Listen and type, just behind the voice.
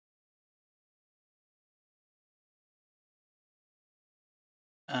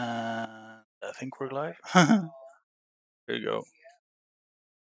I think we're live. Here you go.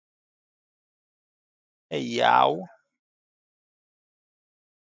 Hey, yow.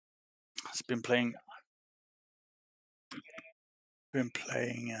 It's been playing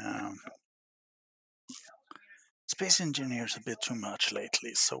Space Engineers a bit too much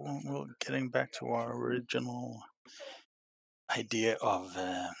lately, so we're getting back to our original idea of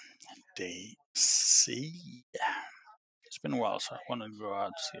DayZ. It's been a while, so I want to go out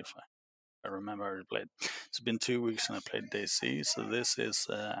and see if I remember how to play it. It's been 2 weeks and I played DayZ, so this is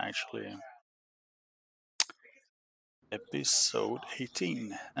actually episode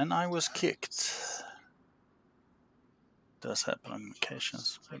 18, and I was kicked. Does happen on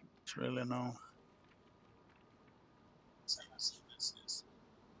occasions, but it's really no.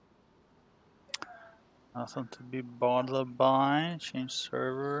 Nothing to be bothered by. Change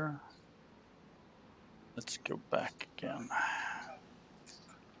server. Let's go back again.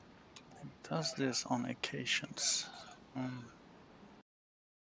 It does this on occasions.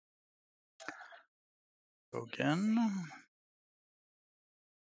 Go again.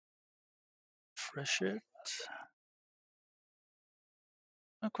 Refresh it.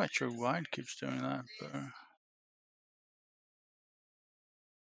 Not quite sure why it keeps doing that,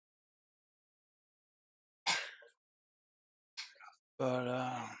 but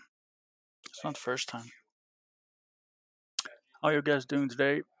it's not the first time. How are you guys doing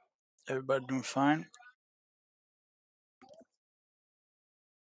today? Everybody doing fine?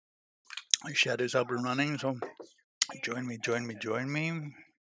 My shadows up and running, so join me.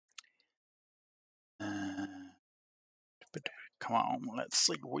 But come on, let's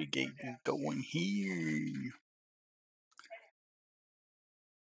see what we get going here.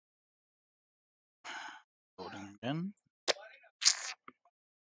 Loading again.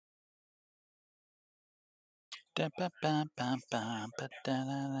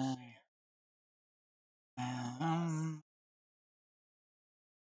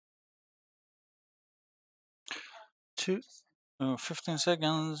 Two, 15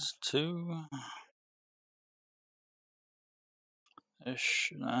 seconds to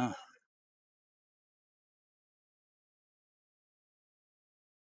ish.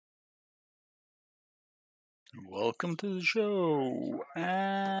 Welcome to the show.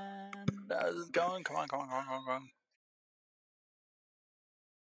 And it's going. Come on.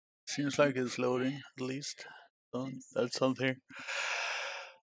 Seems like it's loading, at least. So that's something.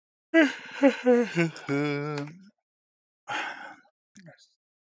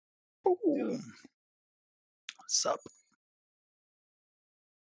 Ooh. Sup?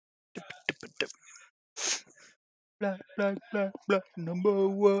 Black, number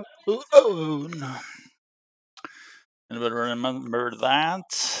one. Oh, no. Anybody remember that?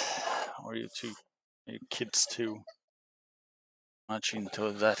 Or you kids too much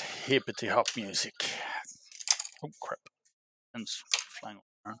into that hippity hop music? Oh crap! And flying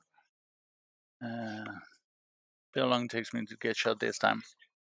around. How long it takes me to get shot this time?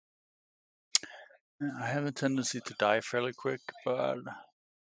 I have a tendency to die fairly quick, but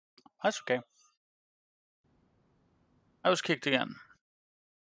that's okay. I was kicked again.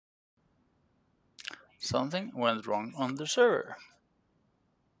 Something went wrong on the server.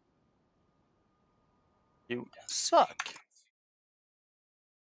 You suck.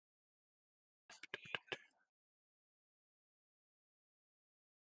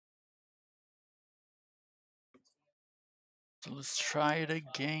 So let's try it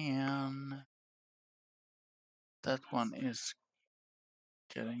again. That one is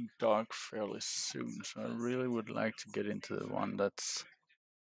getting dark fairly soon, so I really would like to get into the one that's.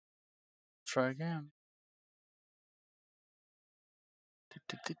 Try again.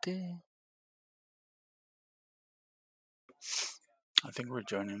 I think we're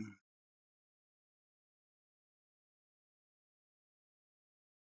joining.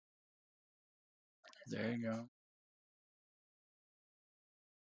 There you go.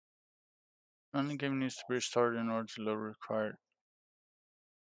 Running game needs to be restarted in order to load required.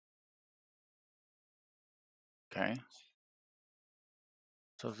 Okay.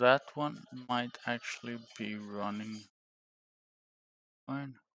 So that one might actually be running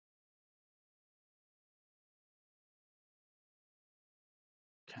fine.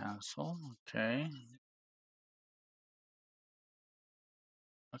 Cancel. Okay.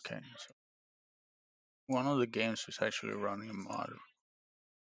 Okay. So one of the games is actually running a mod.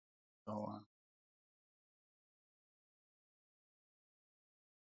 So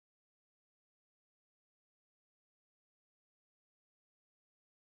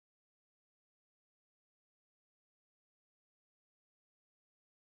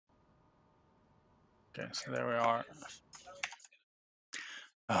okay, so there we are.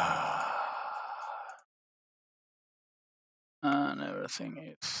 And everything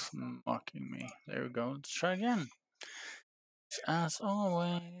is mocking me. There we go. Let's try again. As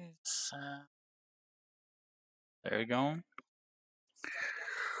always. There we go.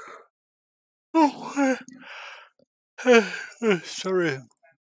 Oh, sorry.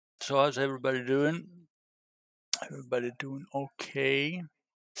 So how's everybody doing? Everybody doing okay?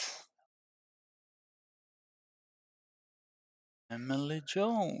 Emily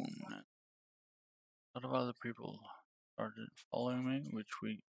Joan. A lot of other people started following me, which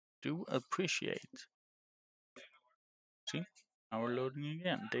we do appreciate. See? Now we're loading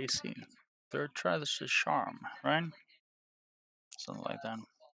again. DayZ. Third try, this is charm, right? Something like that.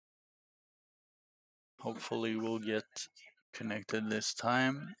 Hopefully we'll get connected this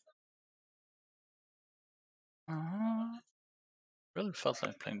time. Really felt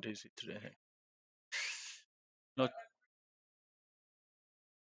like playing DayZ today. Not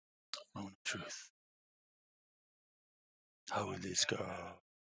known truth. How will this go?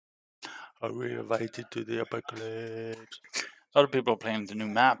 Are we invited to the apocalypse? A lot of people are playing the new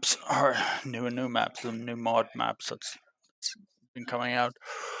maps, or new maps, the new mod maps that's been coming out.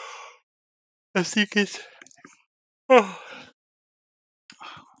 I think it's. Oh,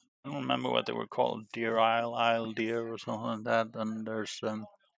 I don't remember what they were called, Deer Isle Deer, or something like that. And there's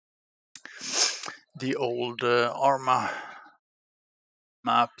the old Arma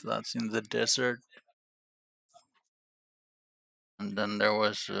map that's in the desert. And then there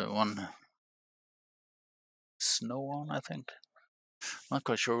was one Snow on, I think. Not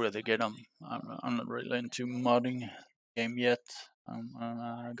quite sure where they get them. I'm not really into modding game yet.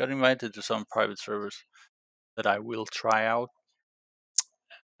 I got invited to some private servers that I will try out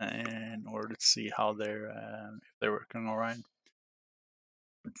in order to see how they're if they're working all right.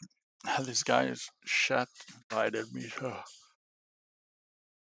 This guy's chat invited me, so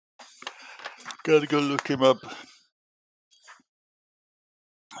gotta go look him up.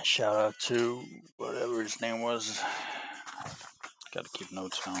 Shout out to whatever his name was. Gotta keep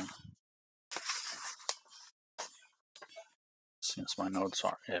notes down. Since my notes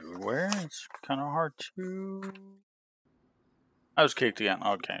are everywhere, it's kind of hard to. I was kicked again.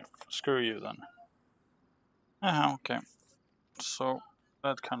 Okay, screw you then. Okay. So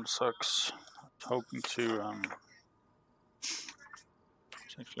that kind of sucks. I was hoping to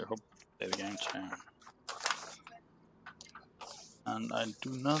actually hope to play the game today. And I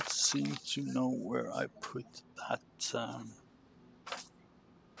do not seem to know where I put that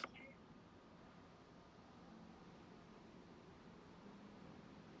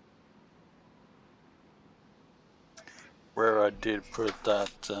where I did put that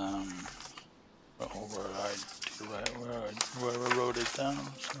where I wrote it down.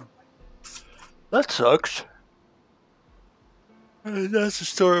 So that sucks. That's the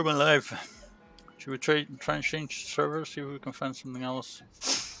story of my life. Should we try and change servers, see if we can find something else?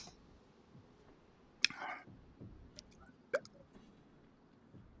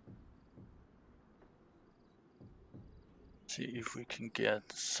 See if we can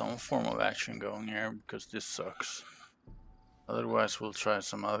get some form of action going here, because this sucks. Otherwise, we'll try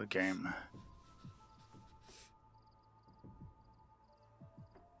some other game.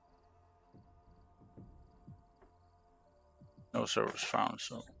 No servers found,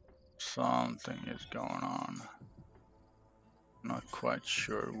 so something is going on. Not quite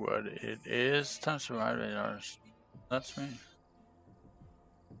sure what it is. Time to survive radars. That's me.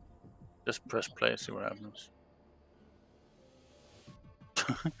 Just press play, see what happens.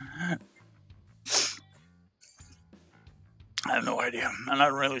 I have no idea, and I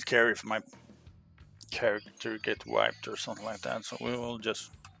don't really care if my character gets wiped or something like that. So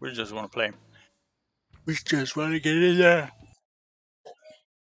we just want to play. We just want to get in there.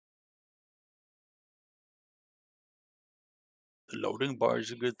 The loading bar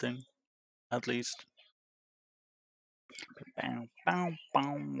is a good thing, at least. Bow, bow,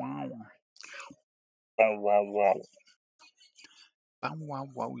 bow, wow. Bow, wow, wow. Bow, wow,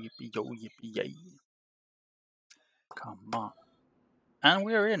 wow, yippee, yo, yippee, yay. Come on. And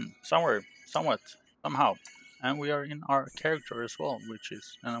we are in somewhere, somewhat, somehow. And we are in our character as well, which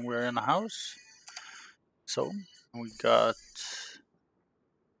is, and we're in a house. So we got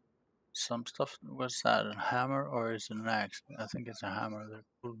some stuff. What's that? A hammer or is it an axe? I think it's a hammer. There are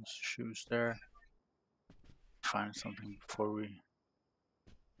boots, shoes there. Find something before we.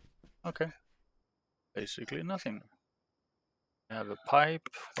 Okay. Basically nothing. We have a pipe.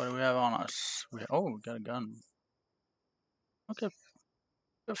 What do we have on us? We got a gun. Okay.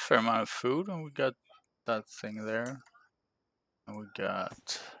 A fair amount of food, and we got that thing there. And we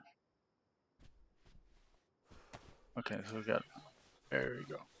got. Okay, so we got There we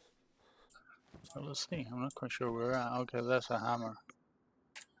go. So let's see. I'm not quite sure where we're at. Okay, that's a hammer.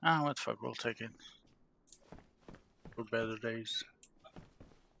 Ah, what the fuck? We'll take it. For better days.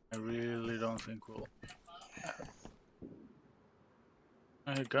 I really don't think we'll.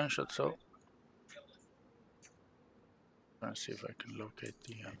 Gunshot, so. Trying to see if I can locate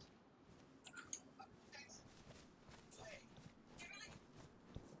the.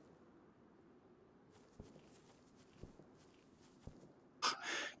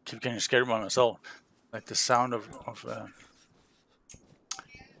 Keep getting scared by myself. Like the sound of I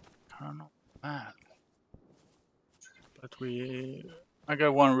don't know, man. But I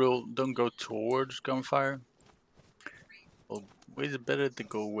got one rule: don't go towards gunfire. Well, it's better to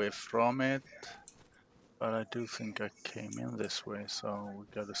go away from it. But I do think I came in this way, so we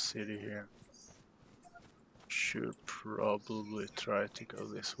got a city here. Should probably try to go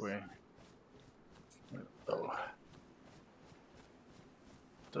this way. Though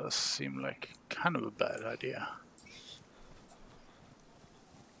does seem like kind of a bad idea.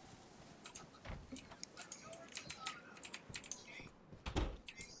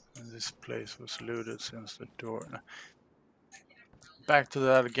 And this place was looted since the door. Back to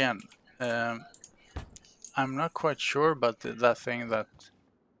that again. I'm not quite sure about that thing that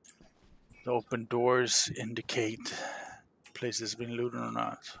the open doors indicate place has been looted or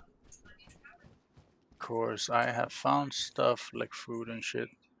not. Of course, I have found stuff like food and shit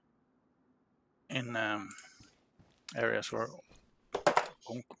in areas where.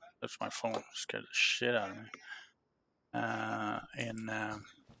 Oh, that's my phone. Scared the shit out of me.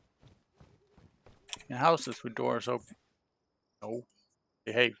 In houses with doors open. No,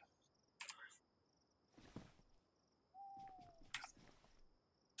 behave.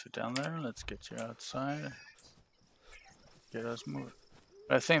 Sit down there. Let's get you outside. Get us moving.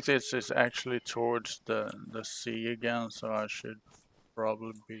 I think this is actually towards the sea again, so I should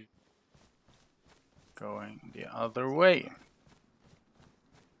probably be going the other way.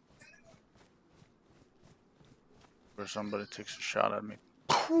 Where somebody takes a shot at me.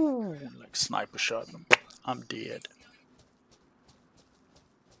 Like sniper shot. I'm dead.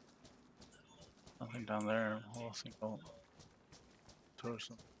 Nothing down there. I think I'll towards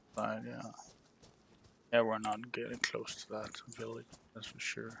the side, yeah. Yeah, we're not getting close to that village, that's for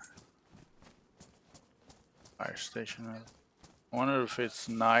sure. Fire station. I wonder if it's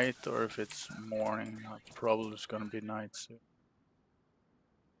night or if it's morning. Probably it's gonna be night soon.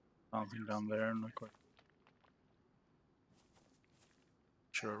 Something down there, I'm not quite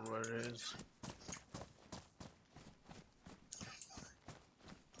sure where it is.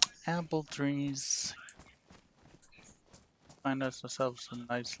 Apple trees. Find ourselves a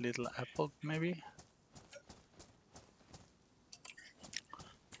nice little apple, maybe.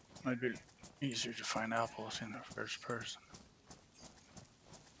 Might be easier to find apples in the first person.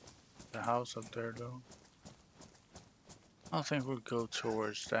 The house up there, though. I think we'll go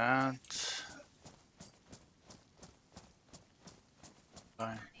towards that.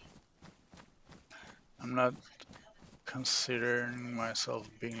 Fine. I'm not considering myself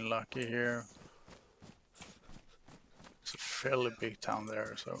being lucky here. It's a fairly big town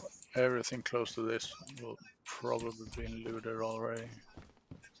there, so everything close to this will probably be looted already.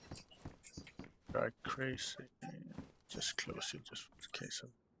 Drive crazy. Just close it just in case of.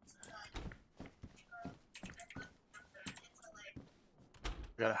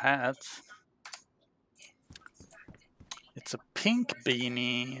 Got a hat. It's a pink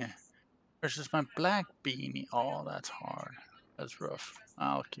beanie versus my black beanie. Oh, that's hard. That's rough.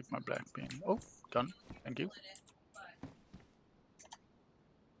 I'll keep my black beanie. Oh, gun. Thank you.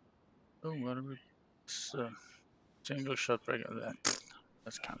 Oh, what are we? It's a single shot break. That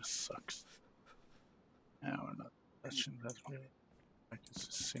kind of sucks. Yeah, we're not touching that really. Like it's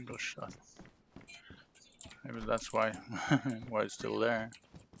a single shot. Maybe that's why why it's still there.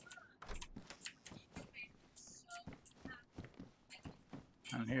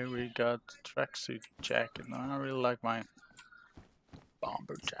 And here we got tracksuit jacket. No, I really like my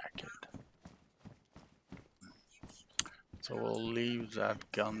bomber jacket. So we'll leave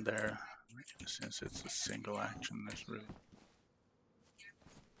that gun there since it's a single action. That's really.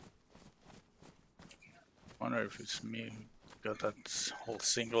 I wonder if it's me who got that whole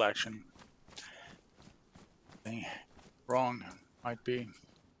single action thing wrong. Might be.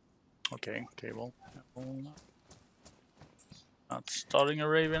 Okay, cable. Not starting a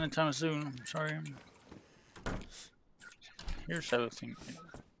rave anytime soon. I'm sorry. Here's everything.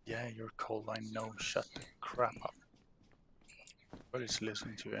 Yeah, you're cold. I know. Shut the crap up. But it's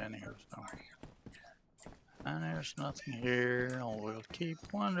listening to you anyhow, so. And there's nothing here. I will keep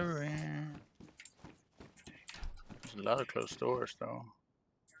wondering. There's a lot of closed doors, though.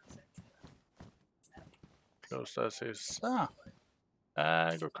 Closed as is. Go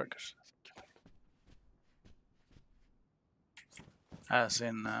crackers. As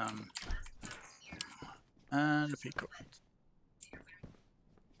in, and the peacock.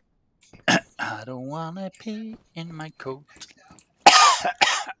 I don't wanna pee in my coat.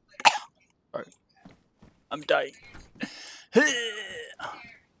 Sorry. I'm dying.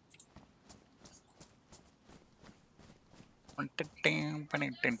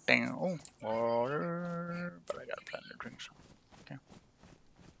 Oh, water. But I gotta plan to drink some. Okay.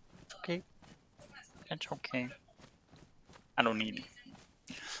 It's okay. It's okay. I don't need it.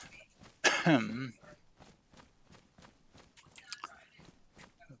 Is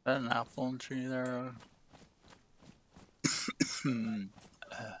that an apple tree there?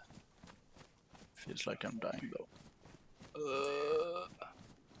 Feels like I'm dying though.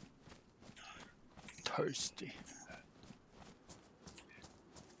 Thirsty.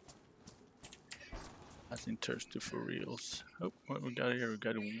 I think thirsty for reals. Oh, what we got here? We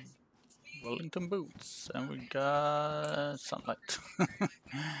got Wellington boots, and we got sunlight.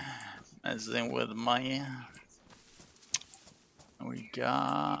 Messing with my. And we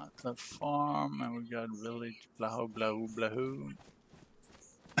got a farm, and we got village. Blahu blahu blahu.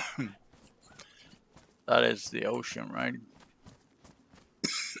 That is the ocean, right?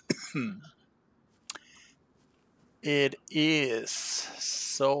 It is.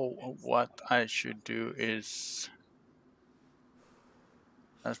 So what I should do is.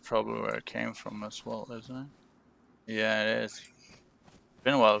 That's probably where it came from as well, isn't it? Yeah, it is. It's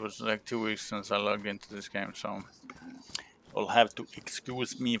been a while. It was like 2 weeks since I logged into this game, so you'll have to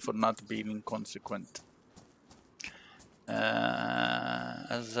excuse me for not being consequent. As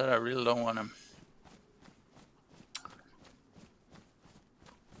I said, I really don't want to.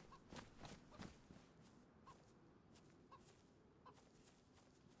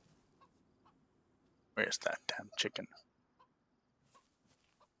 Where's that damn chicken?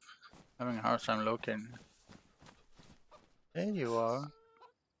 Having a hard time locating. There you are.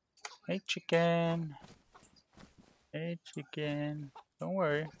 Hey, chicken. Hey, chicken. Don't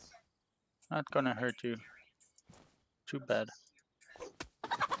worry. Not gonna hurt you. Too bad.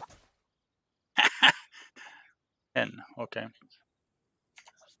 N. Okay.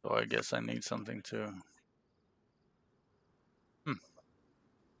 So I guess I need something to.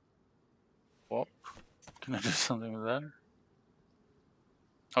 Well, can I do something with that?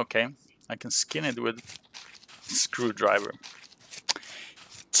 Okay. I can skin it with screwdriver.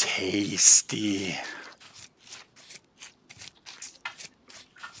 Tasty.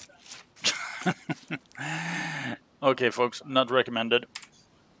 Okay, folks, not recommended.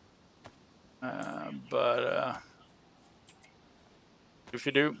 But if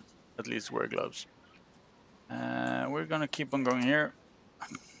you do, at least wear gloves. We're gonna keep on going here,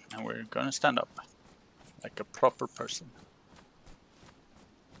 and we're gonna stand up like a proper person.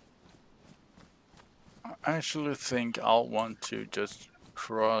 I actually think I'll want to just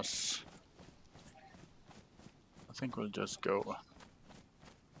cross. I think we'll just go.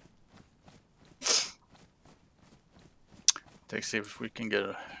 Let's see if we can get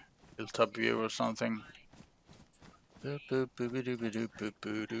a hilltop view or something.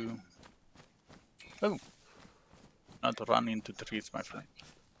 Oh, not run into trees, my friend.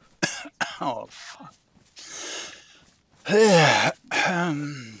 Oh, fuck.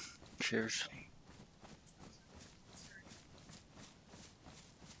 Cheers.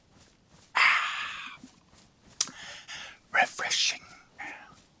 Refreshing.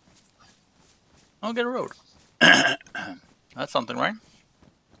 I'll get a road. That's something, right?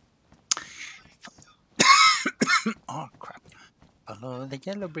 Oh, crap. Follow the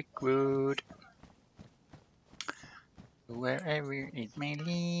yellow brick road. Wherever it may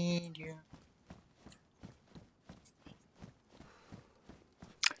lead you.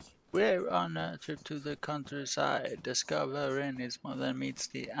 We're on a trip to the countryside. Discovering is more than meets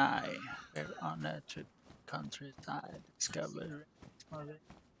the eye. We're on a trip to the countryside. Discovering is more than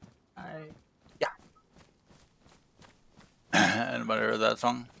the eye. Yeah. Anybody heard that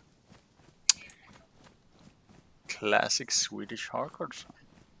song? Classic Swedish hardcore song.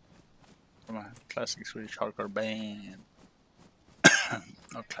 From a classic Swedish hardcore band.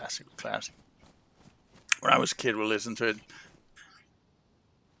 No, classic. When I was a kid, we listened to it.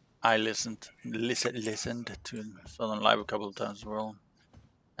 I listened to Southern Live a couple of times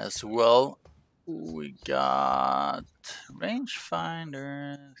as well. We got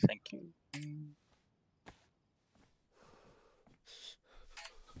rangefinder. Thank you.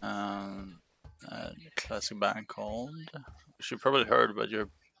 A classic band called. You should probably heard, but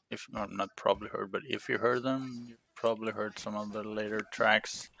if not probably heard, but if you heard them, you probably heard some of the later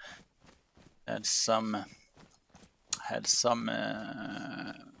tracks. Had some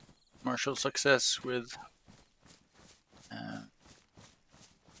commercial success with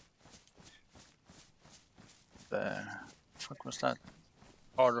the fuck was that?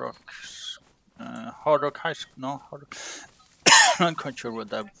 Hard Rock High School. No, Hard Rock. I'm not quite sure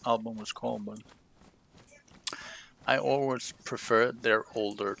what that album was called, but I always preferred their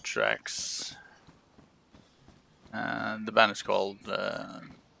older tracks. The band is called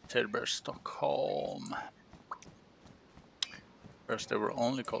Teddy Bear Stockholm. First, they were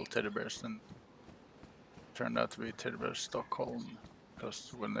only called Teddy Bears, and turned out to be Teddy Bear Stockholm,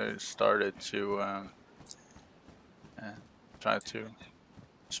 because when they started to try to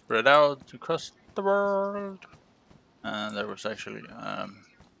spread out across the world, there was actually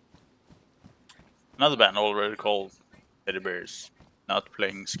another band already called Teddy Bears, not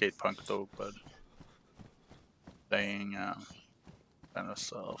playing skate punk though, but playing kind of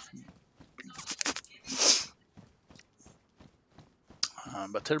stuff.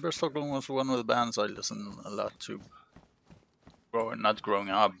 But Teddy Bear Stockholm was one of the bands I listened a lot to. Not growing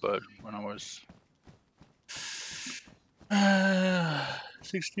up, but when I was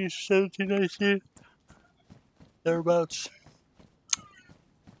 16, 17, 18, thereabouts.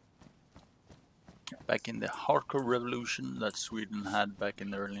 Back in the hardcore revolution that Sweden had back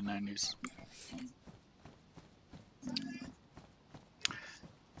in the early 90s.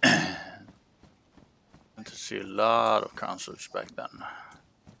 And to see a lot of concerts back then.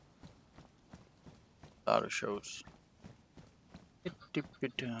 A lot of shows. I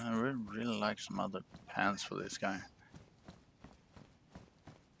really like some other pants for this guy.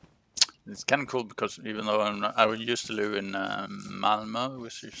 It's kind of cool because even though I used to live in Malmö,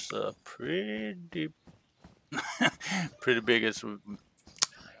 which is pretty big as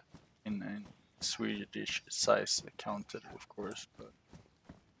in Swedish size counted, of course, but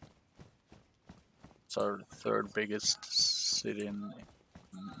it's our third biggest city in the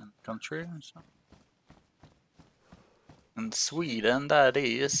country. So. In Sweden, that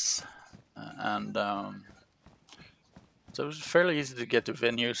is, and so it was fairly easy to get to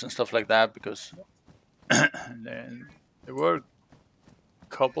venues and stuff like that because there were a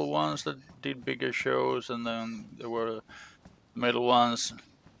couple ones that did bigger shows, and then there were middle ones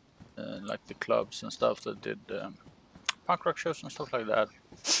like the clubs and stuff that did punk rock shows and stuff like that.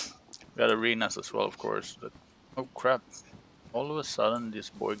 We had arenas as well, of course. But, oh crap! All of a sudden, this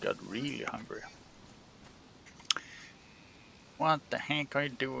boy got really hungry. What the heck are you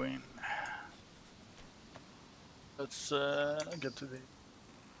doing? Let's get to the.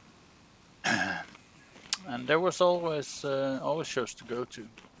 And there was always shows to go to.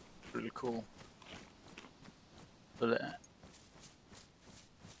 Really cool. But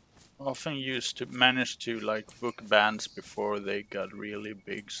often used to manage to like book bands before they got really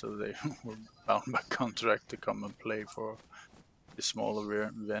big, so they were bound by contract to come and play for the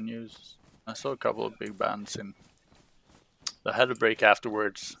smaller venues. I saw a couple of big bands that had a break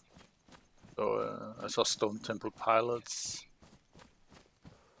afterwards. So I saw Stone Temple Pilots.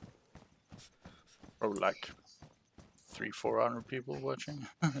 Probably like 300-400 people watching.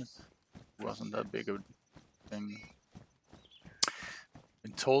 It wasn't that big of a thing.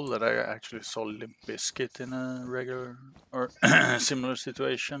 Been told that I actually saw Limp Bizkit in a regular or similar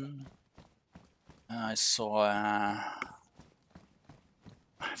situation. I saw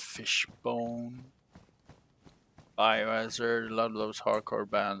Fishbone, Biohazard, a lot of those hardcore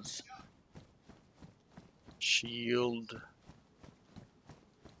bands. Shield.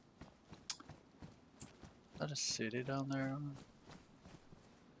 Is that a city down there?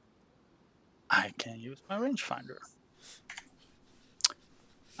 I can use my rangefinder.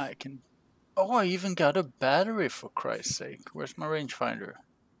 I can. Oh, I even got a battery, for Christ's sake. Where's my rangefinder?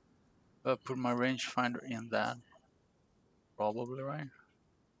 I put my rangefinder in that. Probably right.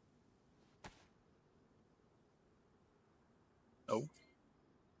 No.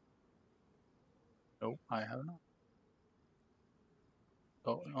 No, I have not.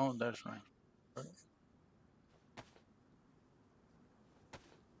 Oh, no, that's right.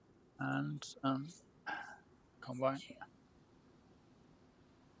 And combine.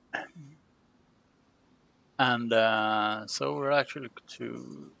 And so we're actually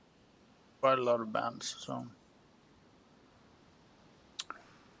to quite a lot of bands. So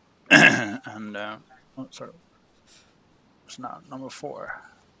and oh, sorry, it's not number 4.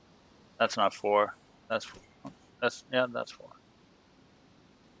 That's not 4. That's 4. That's 4.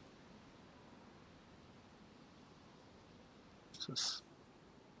 Just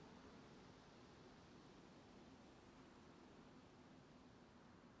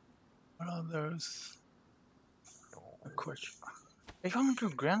what are those? A question.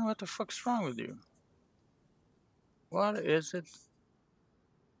 800 grand? What the fuck's wrong with you? What is it?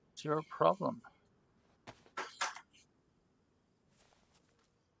 It's your problem.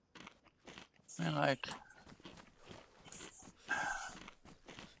 I mean, like,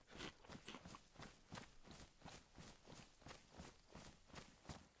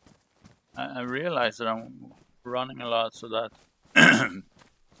 I realize that I'm running a lot, so that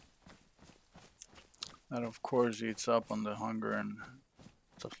that of course eats up on the hunger and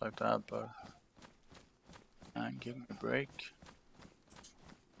stuff like that. But give me a break.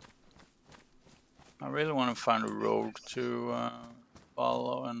 I really want to find a road to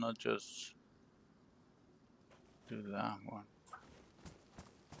follow and not just do that one.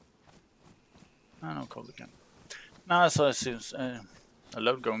 I don't call it again. No, so it seems I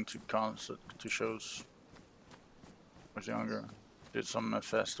love going to concert to shows. When I was younger, did some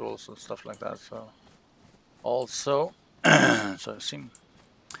festivals and stuff like that. So also, so I've seen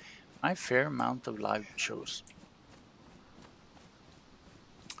my fair amount of live shows.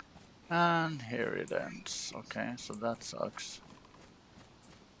 And here it ends. Okay, so that sucks.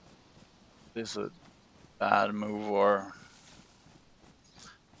 This is a bad move, or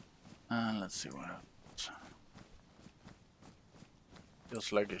let's see what happens.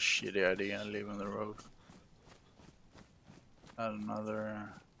 Feels like a shitty idea leaving the road. Add another.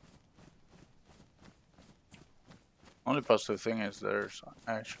 Only positive thing is there's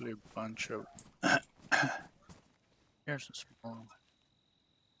actually a bunch of. Here's a small.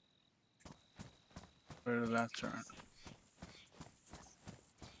 Where did that turn?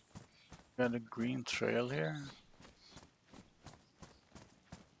 Got a green trail here.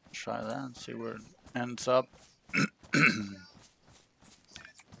 Try that and see where it ends up.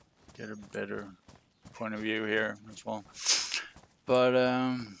 Get a better point of view here as well. But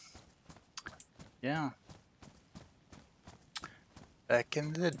yeah. Back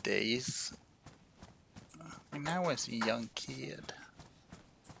in the days, when I was a young kid.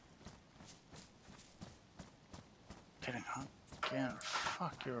 Getting hot again.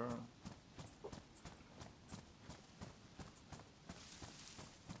 Fuck your.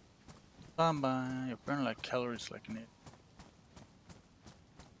 Bye. You burn like calories like an idiot.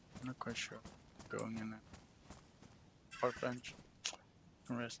 I'm not quite sure. Going in a park bench.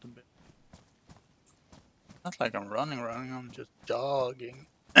 Rest a bit. Not like I'm running, I'm just jogging.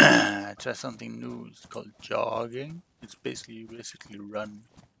 Try something new. It's called jogging. It's basically run.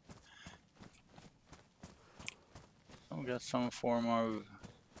 We got some form of.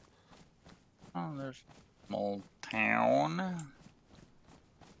 Oh, there's a small town.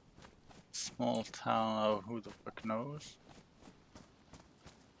 Small town of who the fuck knows.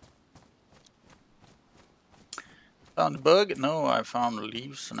 Found a bug? No, I found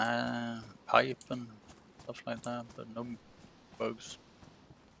leaves and a pipe and stuff like that, but no bugs.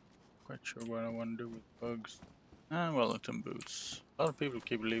 Quite sure what I want to do with bugs. And Wellington boots. A lot of people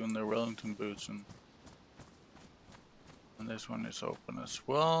keep leaving their Wellington boots, and this one is open as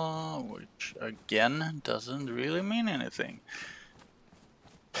well, which again doesn't really mean anything.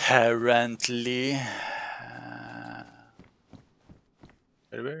 Apparently.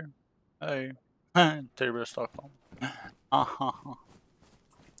 Teddy bear? Hey. Teddy bear Stockholm.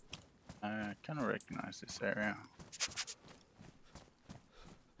 I kind of recognize this area.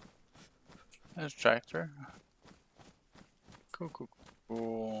 There's a tractor. Cool.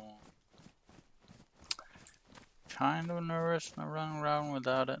 Kind of nervous to run around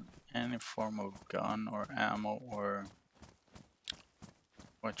without it. Any form of gun or ammo or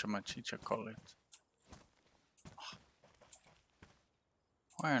whatchamacallit call it.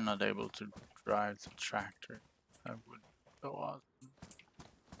 Why are not able to drive the tractor? That would be so awesome.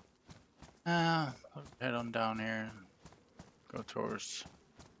 Head on down here. Go towards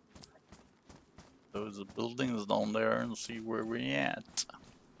those buildings down there and see where we're at.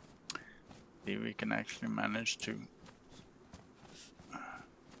 See if we can actually manage to.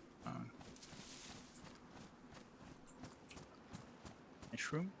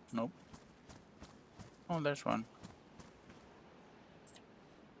 Mushroom? Nope. Oh, there's one.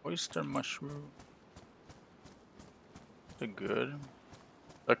 Oyster mushroom. They're good.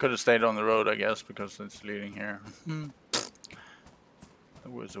 I could have stayed on the road, I guess, because it's leading here.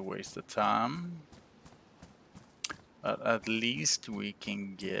 It was a waste of time. But at least we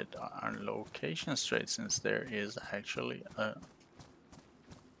can get our location straight, since there is actually a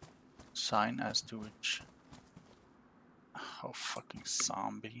sign as to which. Oh, fucking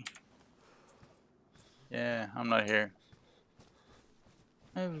zombie. Yeah, I'm not here.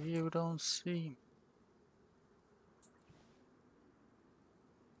 If you don't see.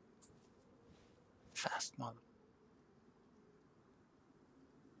 Fast mother.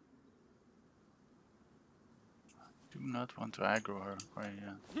 do not want to aggro her. Right,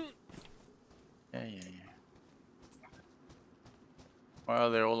 yeah.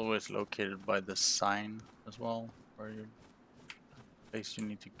 Well, they're always located by the sign as well, where you place you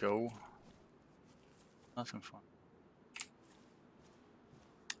need to go. Nothing fun.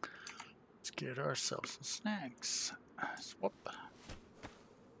 Let's get ourselves some snacks. Swap.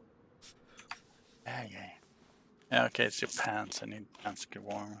 Yeah, okay, it's your pants. I need pants to get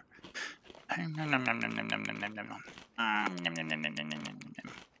warmer.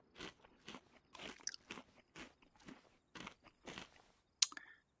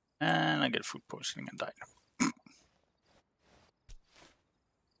 And I get food poisoning and died.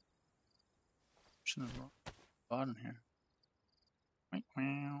 Shouldn't have bottom here.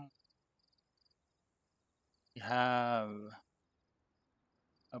 We have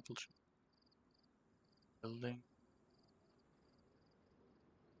apple tree building.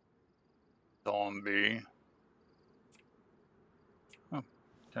 Zombie. Oh,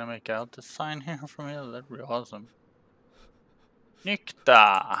 can I make out the sign here from here? That'd be awesome.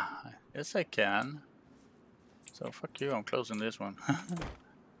 Nykta! Yes, I can. So fuck you, I'm closing this one.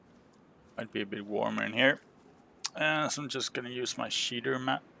 Might be a bit warmer in here. So I'm just gonna use my sheeter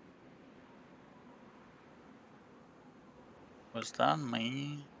map. Was that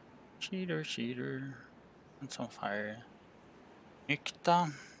me? Sheeter. And some fire.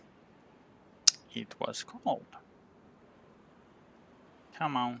 Nykta. It was called.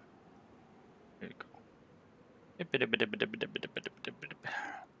 Come on. Here you go.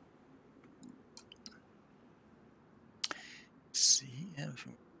 See if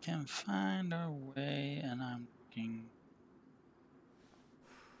we can find our way, and I'm looking.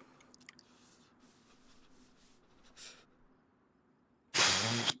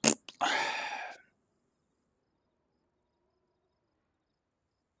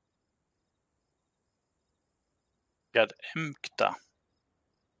 Got Emkta.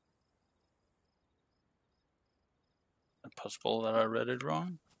 Is it possible that I read it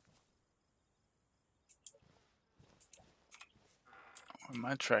wrong? With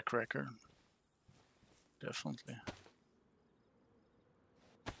my track record, definitely.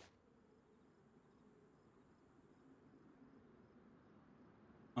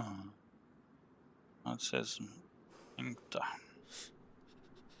 It says Emkta.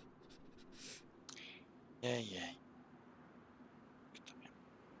 Yeah.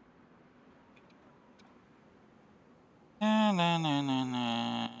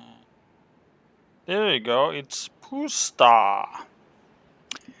 Na. There you go, it's Pusta.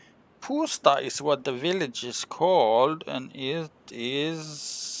 Pusta is what the village is called, and it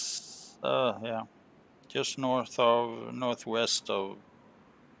is just northwest of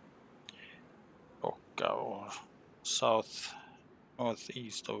Oka, or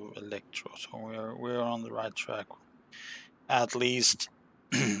northeast of Electro. So we're on the right track, at least.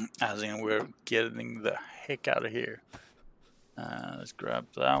 As in, we're getting the heck out of here. Let's grab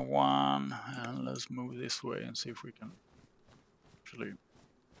that one and let's move this way and see if we can actually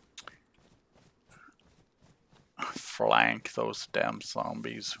flank those damn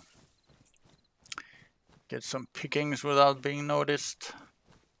zombies. Get some pickings without being noticed.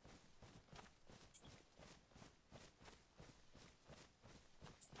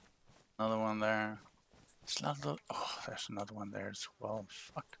 Another one there. It's not the, oh, there's another one there as well.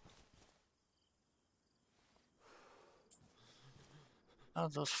 Fuck. Oh,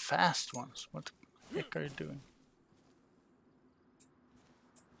 those fast ones. What the heck are you doing?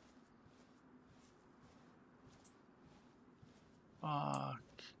 Fuck.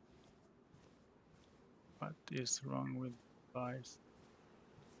 What is wrong with guys?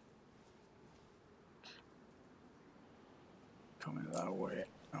 Coming that way.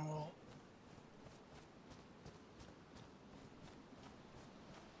 Oh.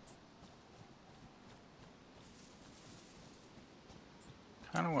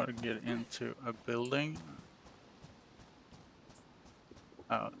 Kind of want to get into a building.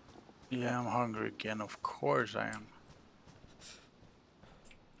 Yeah, I'm hungry again. Of course I am.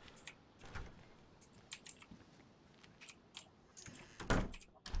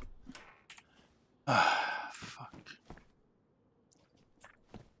 Fuck.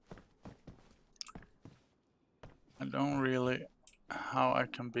 I don't really how I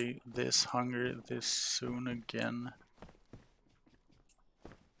can be this hungry this soon again.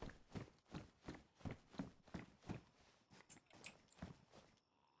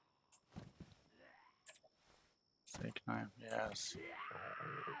 Steak knife, yes.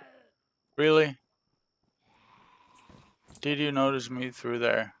 Really? Did you notice me through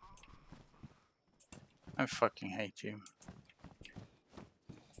there? I fucking hate you.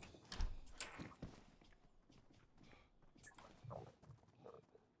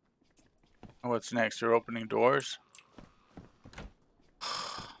 What's next? You're opening doors?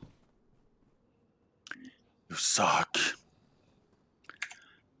 You suck.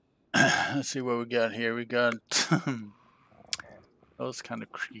 Let's see what we got here. We got those kind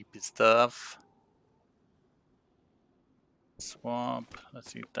of creepy stuff. Swamp.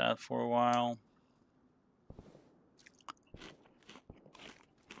 Let's eat that for a while.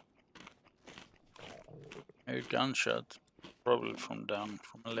 A gunshot. Probably from down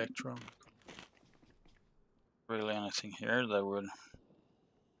from Electro. Really anything here that would...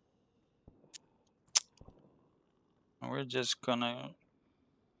 We're just gonna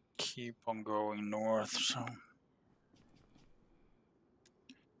keep on going north, so...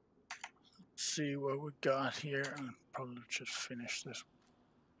 See what we got here. I probably should finish this.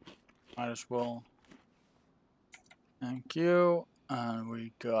 Might as well. Thank you. And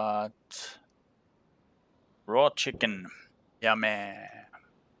we got raw chicken. Yummy.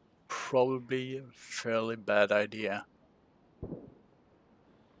 Probably a fairly bad idea.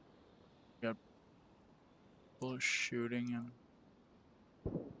 Got people shooting and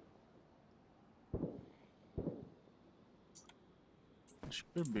this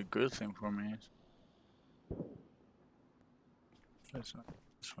could be a good thing for me. That's not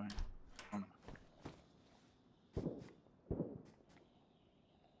this way.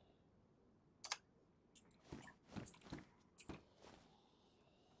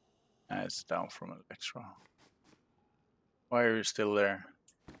 It's down from Electro. Why are you still there?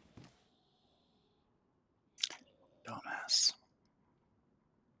 Dumbass.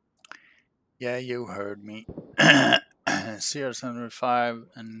 Yeah, you heard me. CR75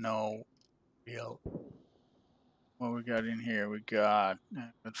 and no real. What we got in here? We got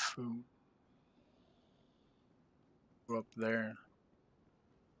good food. Go up there.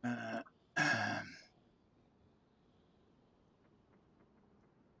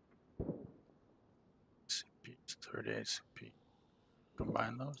 CP, 38 CP.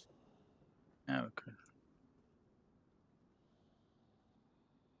 Combine those? Yeah, we could.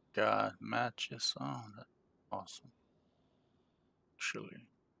 Got matches. Oh, that's awesome. Actually.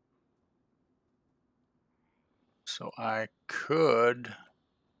 So I could.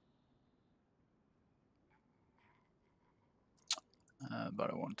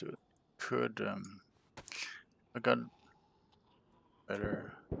 But I want to. Could. I got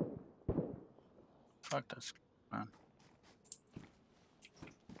better. Fuck that's man.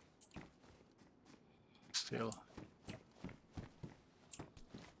 Still.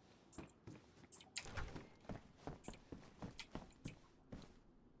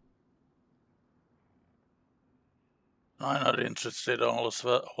 I'm not interested all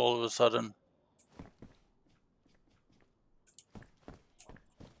of a sudden.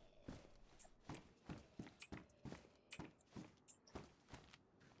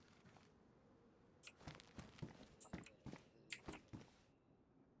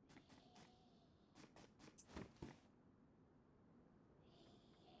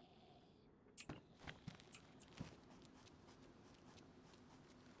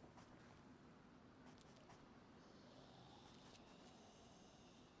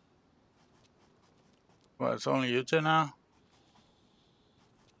 Well, it's only you two now?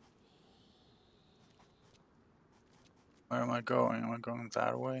 Where am I going? Am I going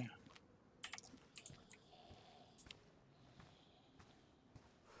that way?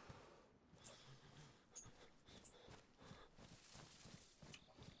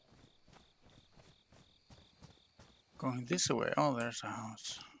 Going this way. Oh, there's a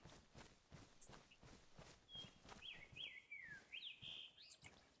house.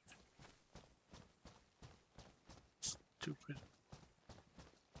 Stupid.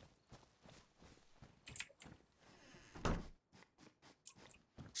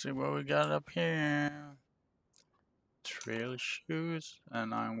 See what we got up here. Trail shoes,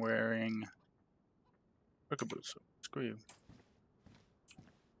 and I'm wearing worker boots. So screw you.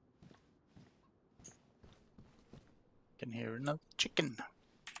 Can hear another chicken.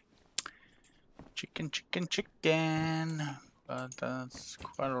 Chicken, chicken, chicken. But that's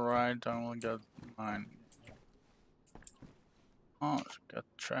quite alright. I only got mine. Oh, it's got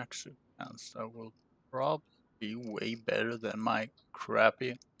tracksuit pants. That will probably be way better than my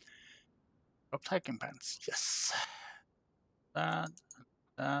crappy hiking pants. Yes. That,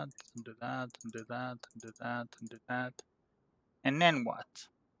 and do that, and do that, and do that, and do that. And then what?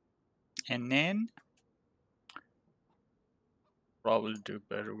 And then probably do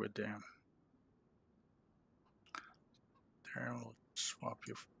better with them. There, we'll swap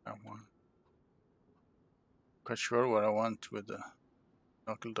you for that one. Quite sure what I want with the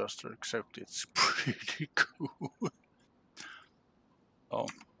knuckle duster, except it's pretty cool. Oh,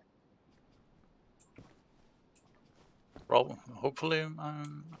 problem. Hopefully,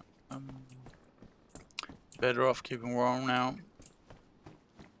 I'm better off keeping warm now.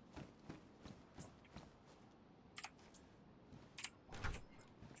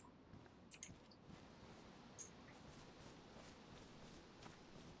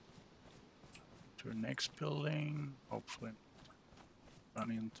 To the next building. Hopefully,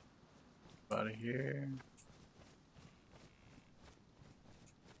 run into anybody here.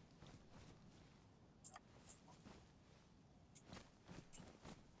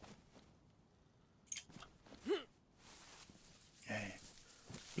 Hey,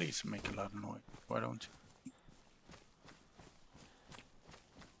 please make a lot of noise. Why don't you?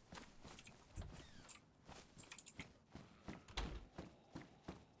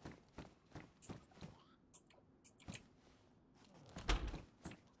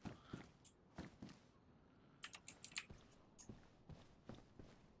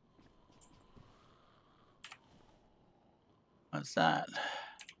 What's that?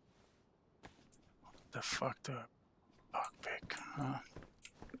 What the fuck do I lockpick? Huh?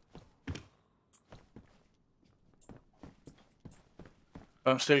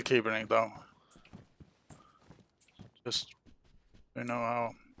 I'm still keeping it though. Just you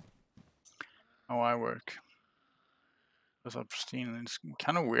know how I work. Because I'm pristine. It's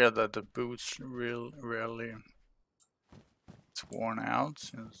kind of weird that the boots rarely it's worn out.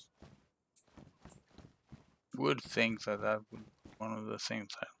 Since would think that that would be one of the things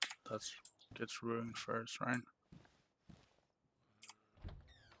that gets ruined first, right?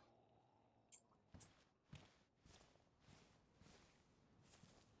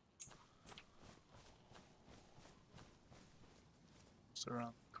 It's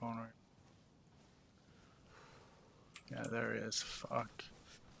around the corner. Yeah, there he is. Fuck.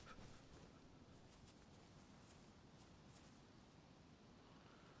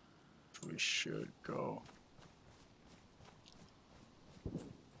 We should go.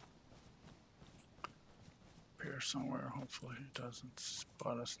 Here somewhere. Hopefully he doesn't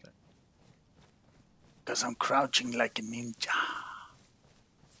spot us there. Because I'm crouching like a ninja.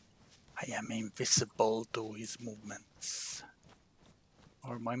 I am invisible to his movements.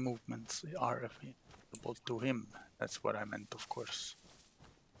 Or my movements are invisible to him. That's what I meant, of course.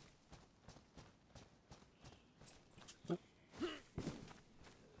 I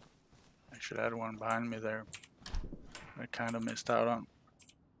should have one behind me there. I kind of missed out on.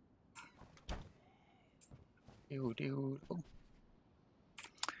 Oh.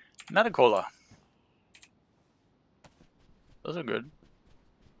 Another cola. Those are good.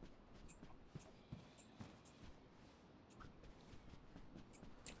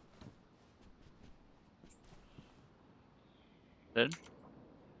 Good.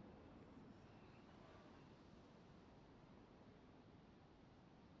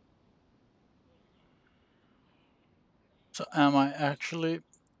 So am I actually...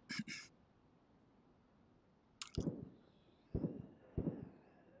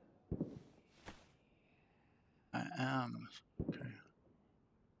 I am. Okay.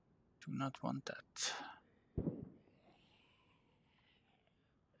 Do not want that.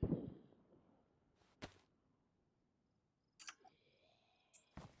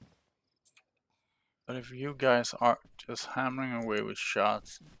 But if you guys are just hammering away with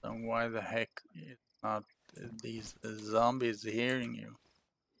shots, then why the heck is not these zombies hearing you?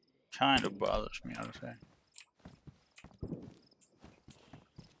 Kind of bothers me, I would say.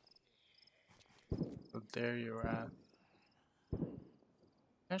 But there you're at.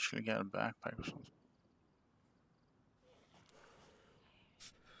 Actually got a backpack or something.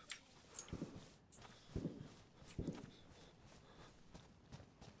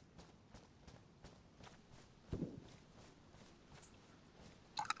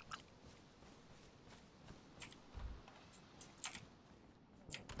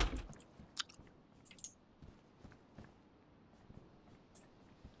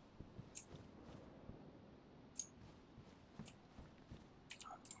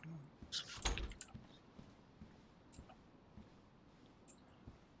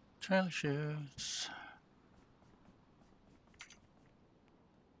 Trail shoes.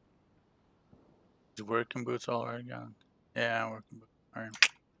 Is working boots already gone? Yeah, working boots. Alright.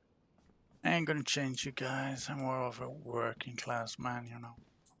 I ain't gonna change you guys. I'm more of a working class man, you know.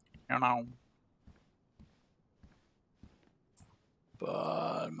 You know.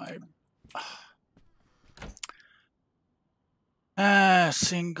 But my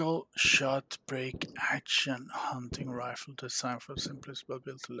single shot break action hunting rifle designed for simplest but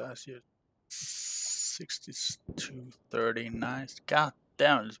built to last year. 6230. Nice. God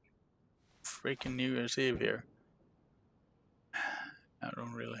damn, it's freaking New Year's Eve here. I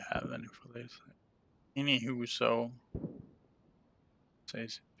don't really have any for this. Anywho, so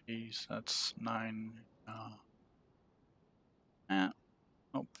ACPs, that's 9.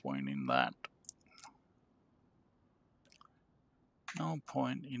 No point in that. No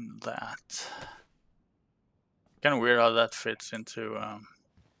point in that. Kind of weird how that fits into a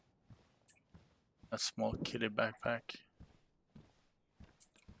small kitty backpack.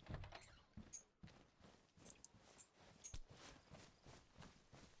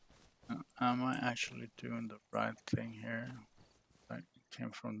 Am I actually doing the right thing here? I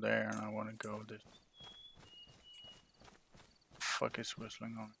came from there and I want to go this. Fuck is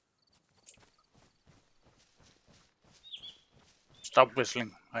whistling on? Stop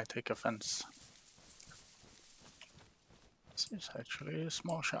whistling, I take offense. This is actually a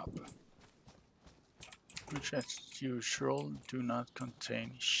small shop, which as usual do not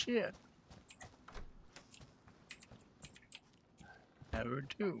contain shit. Never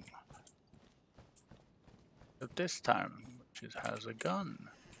do. But this time, it has a gun.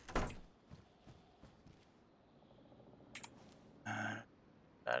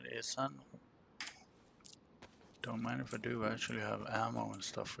 That is an... Don't mind if I do actually have ammo and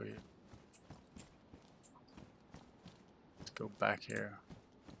stuff for you. Let's go back here.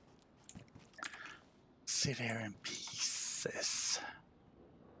 Sit here in pieces.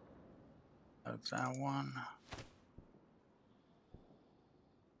 That's that one.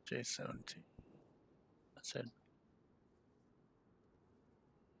 J17. That's it.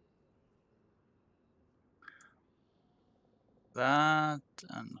 That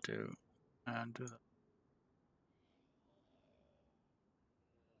and do that.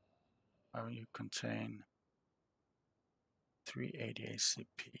 How you contain 380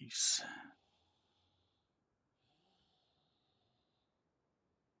 ACPs.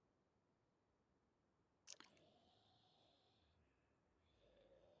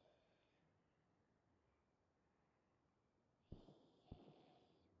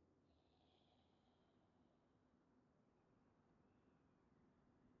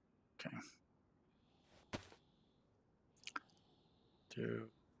 Okay.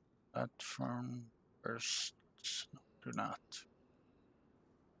 Do that from first. No, do not.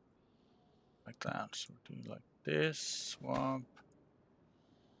 Like that. So do like this. Swap.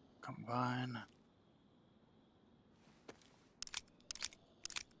 Combine.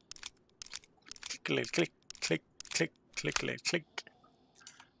 Click, click, click, click, click, click, click.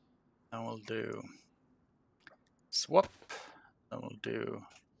 Then we'll do swap. Then we'll do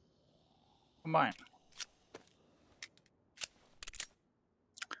combine.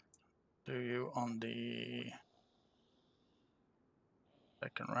 Do you on the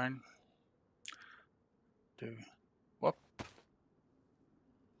second right? Do whoop,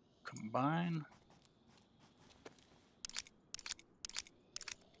 combine.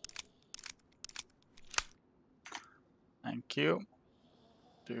 Thank you.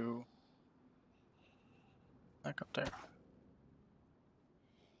 Do back up there.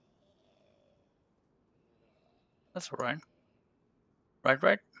 That's all right. Right,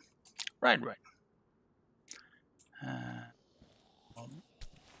 right, right, right. Well,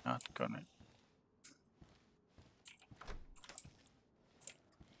 not gonna.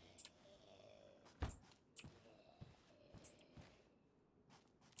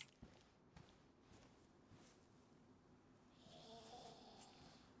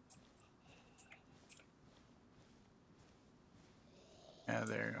 Yeah,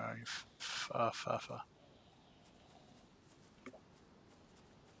 there you are.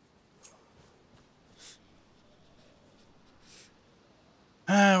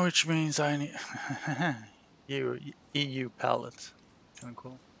 Which means I need EU palette. Kind of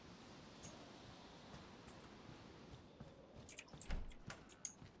cool.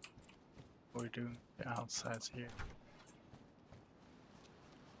 We're doing the outsides here.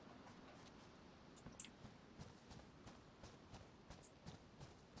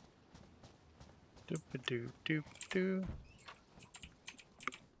 Doop doo doop doo.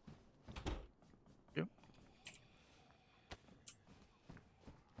 Doop.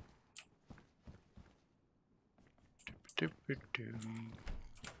 Doop doo.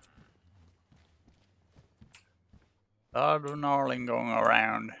 Lot of gnarling going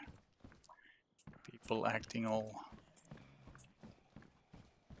around. People acting all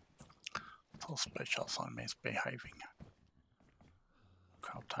specials on misbehaving.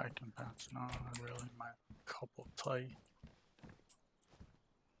 Cow Titan pants, no, not really my cup of tea.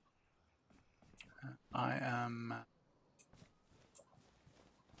 I am.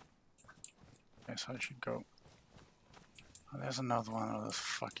 Guess I should go. Oh, there's another one of those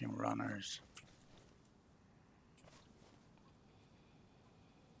fucking runners.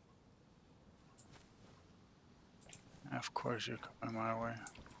 Of course you're coming my way.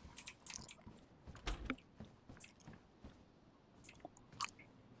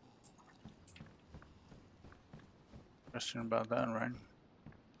 Question about that, right?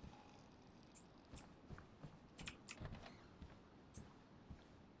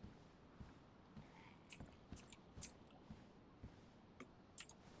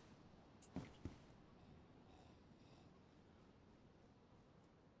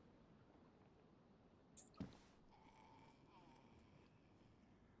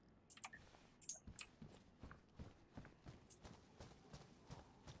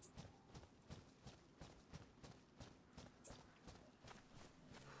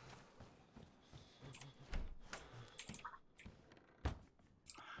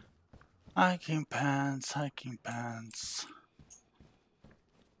 Hiking pants, hiking pants.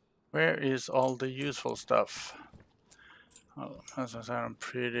 Where is all the useful stuff? Well, as I said,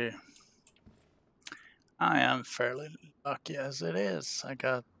 I am fairly lucky as it is. I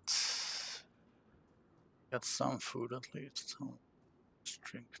got some food at least. So let's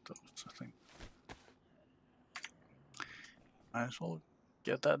drink those, I think. Might as well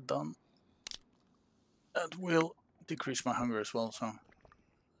get that done. That will decrease my hunger as well, so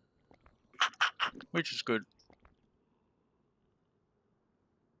which is good.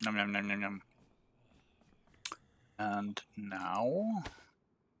 Yum yum yum yum yum. And now,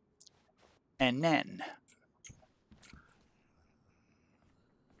 and then.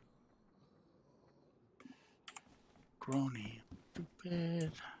 Grony,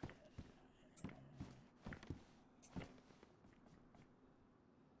 stupid.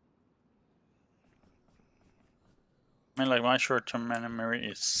 I mean, like, my short-term memory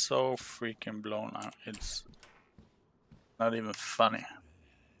is so freaking blown out. It's not even funny.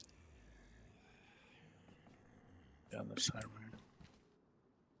 The other side, right?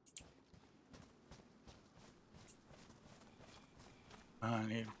 I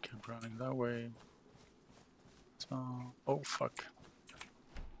need to keep running that way. So, oh fuck.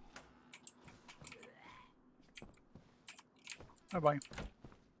 Bye bye.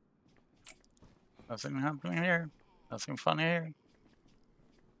 Nothing happening here. Nothing funny here.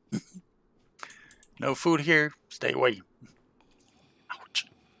 No food here. Stay away. Ouch.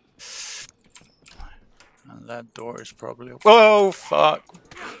 And that door is probably. Whoa, fuck.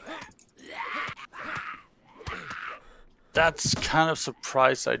 That's kind of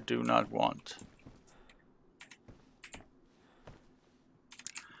surprise I do not want.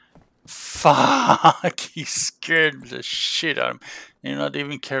 Fuck, he scared the shit out of me. You're not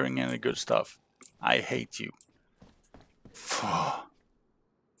even carrying any good stuff. I hate you.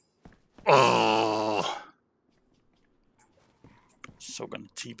 Oh. So gonna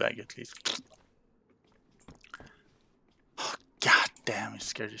teabag at least. Oh, God damn, he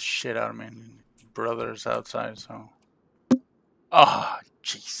scared the shit out of me. And brother's outside, so. Oh,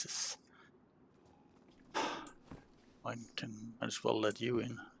 Jesus. I might as well let you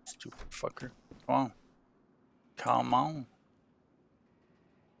in, stupid fucker. Come on. Come on.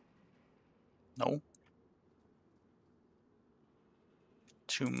 No.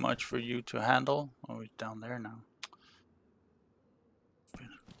 Too much for you to handle. Oh, he's down there now.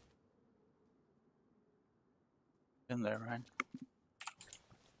 In there, right?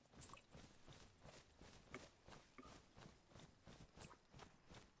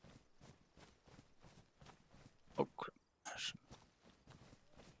 Oh, crap.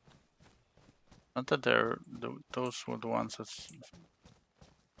 Not that those were the ones that's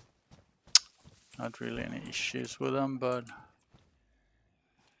not really any issues with them, but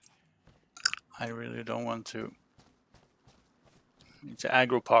I really don't want to. It's the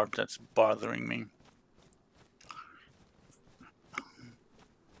aggro part that's bothering me. A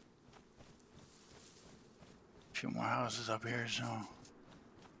few more houses up here, so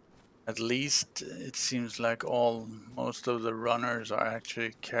at least it seems like most of the runners are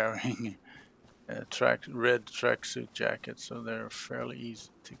actually carrying red tracksuit jackets, so they're fairly easy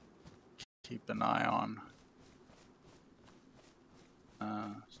to keep an eye on.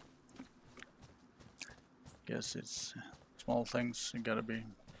 Guess it's small things. You gotta be.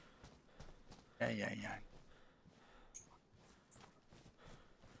 Yeah.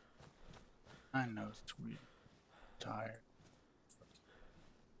 I know it's weird. Tired.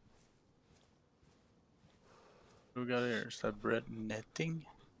 What we got here? Is that bread netting?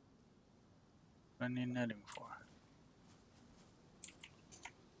 What do I need netting for?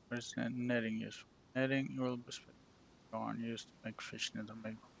 Where's that netting used? Netting will be used to make fish net and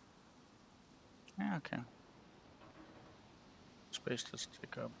make. Yeah, okay. Space let's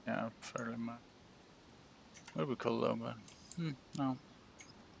take up. Yeah, fairly much. Would be cool though, but no.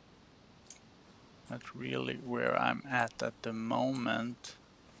 That's really where I'm at the moment.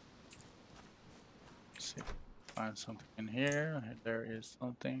 Let's see if I find something in here. There is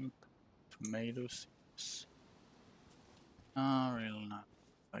something. Tomato seeds. Oh, really not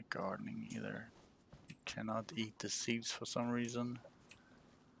like gardening either. You cannot eat the seeds for some reason.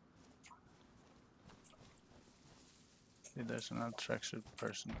 See, there's an attractive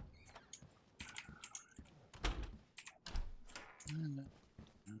person. You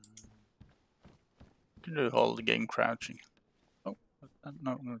can do all the game crouching. Oh,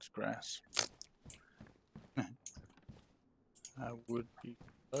 no, it's grass. I would be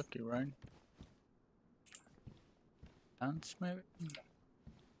lucky, right? Pants, maybe?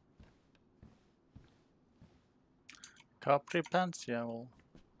 Capri pants? Yeah, well,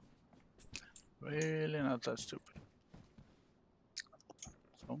 really not that stupid.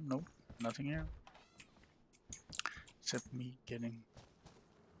 So, nope, nothing here. Except me getting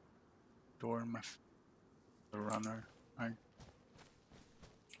door in the runner. Right.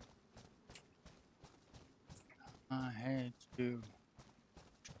 I hate you.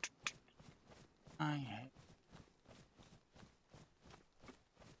 I hate.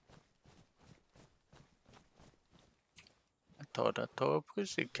 I thought I saw a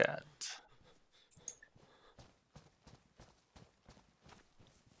pussycat.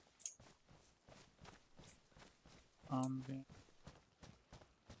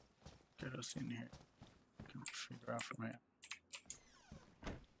 Get us in here. Can figure out from here.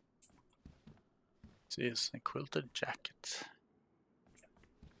 This is a quilted jacket.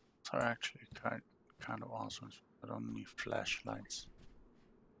 Are actually kind of awesome, but only flashlights.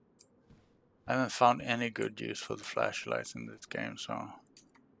 I haven't found any good use for the flashlights in this game, so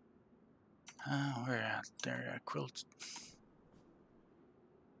we're at there. Quilt.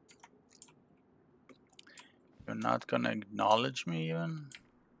 You're not gonna acknowledge me even?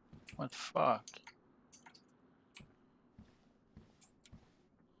 What the fuck?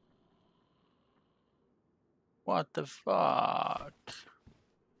 What the fuck?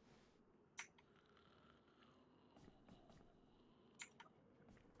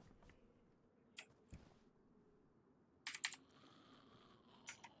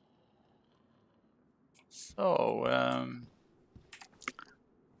 So,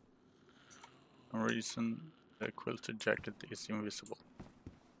 some reason the quilted jacket is invisible.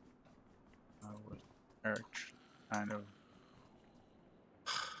 I was kind of.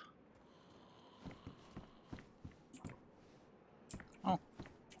 Oh.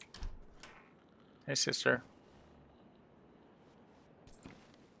 Hey, sister.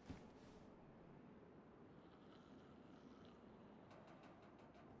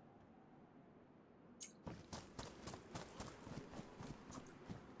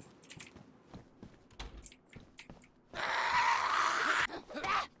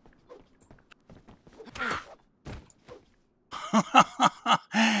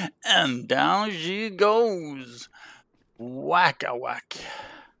 And down she goes. Whack-a-whack.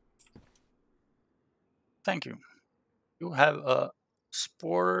 Thank you. You have a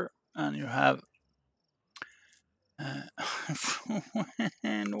spore and you have.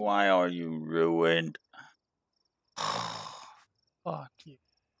 And why are you ruined? Fuck you.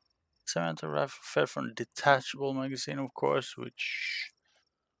 Samantha rifle fed from detachable magazine, of course, which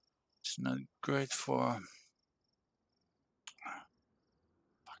is not great for.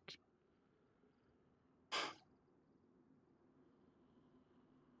 Fuck.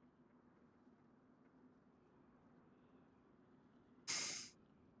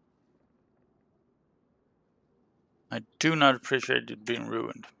 I do not appreciate it being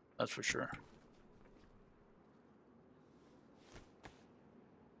ruined. That's for sure.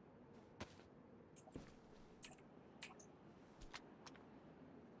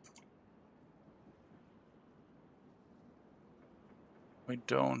 We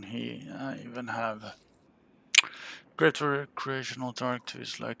don't even have great recreational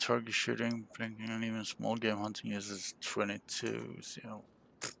activities like target shooting, blinking, and even small game hunting uses 22. So,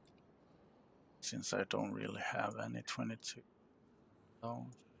 since I don't really have any 22. So,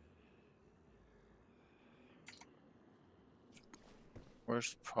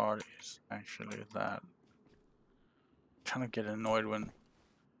 worst part is actually that I kind of get annoyed when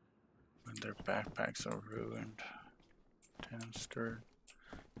their backpacks are ruined. Tan skirt.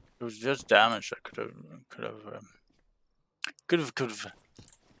 It was just damage. I could have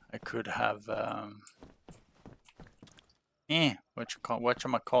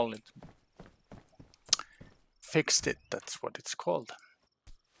call it? Fixed it. That's what it's called.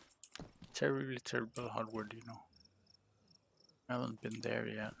 Terribly terrible hardware, you know. I haven't been there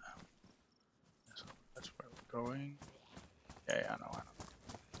yet. So that's where we're going. Yeah, I know.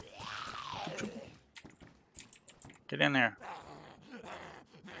 Get in there.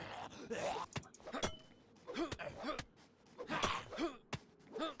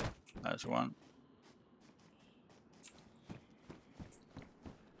 That's one.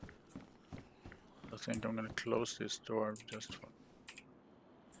 I think I'm gonna close this door just for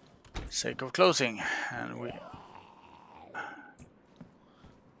the sake of closing. And we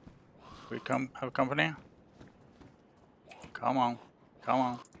have company. Come on, come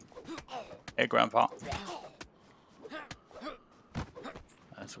on. Hey, Grandpa.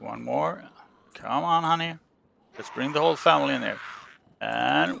 That's one more. Come on, honey. Let's bring the whole family in there.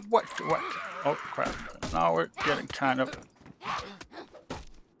 And what? Oh, crap. Now we're getting kind of...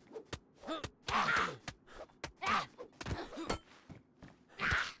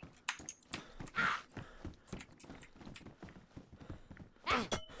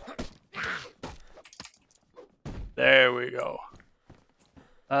 There we go.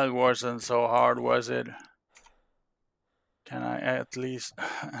 That wasn't so hard, was it? Can I at least...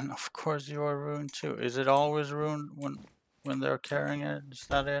 And of course you are ruined too. Is it always ruined when they're carrying it? Is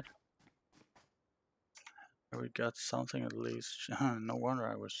that it? We got something at least. No wonder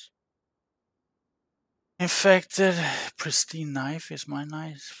I was infected. Pristine knife. Is my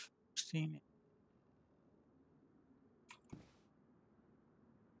knife pristine?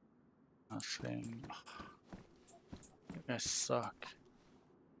 Nothing. You guys suck.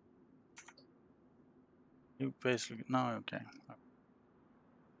 You basically... No, okay.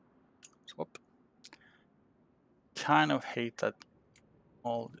 Swap. Kind of hate that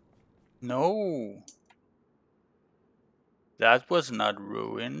all... No! That was not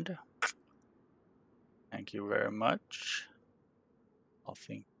ruined. Thank you very much. I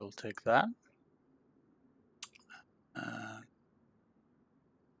think we'll take that.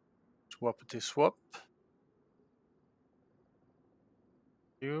 Swappity swap.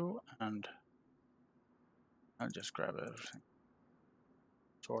 You and I'll just grab everything.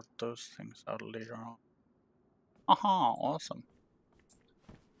 Sort those things out later on. Aha, awesome.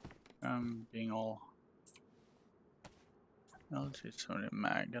 Being all... Let's see, somebody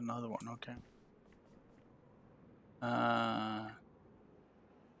mag, another one, okay.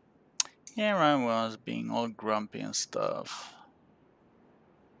 Here I was being all grumpy and stuff.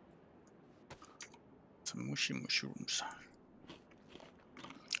 Some mushy mushrooms.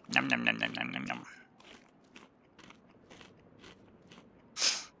 Nom nom nom nom nom nom nom.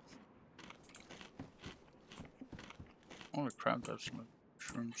 Holy crap, that's some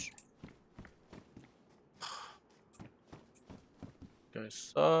mushrooms. You guys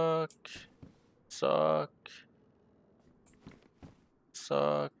suck. Suck.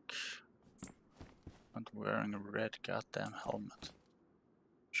 Suck. Not wearing a red goddamn helmet.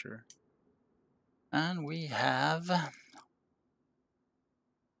 Sure. And we have...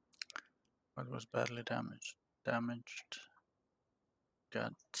 What was badly damaged?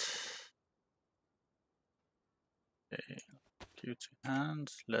 Got... Okay. Cutesy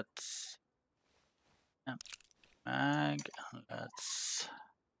hands. Let's... Mag. Let's...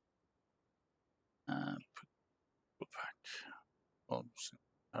 Put back. Oops.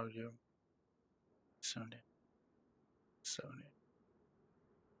 How are you? 70. 70.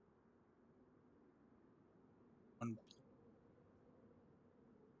 One.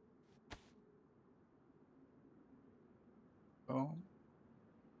 Oh.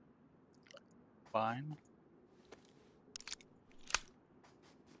 Fine.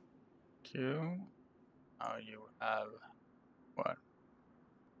 Q. Now you have what?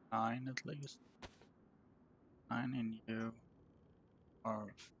 9 at least. 9 in you are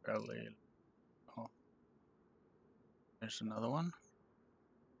fairly low. There's another one.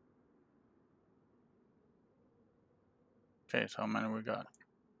 Okay, so how many we got?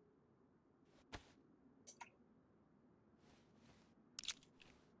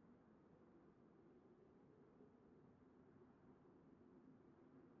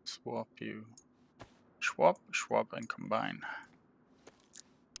 Swap you. Swap, and combine.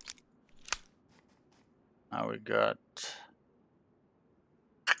 Now we got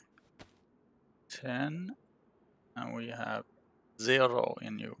 10, and we have 0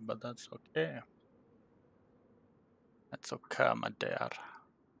 in you, but that's okay. That's okay, my dear.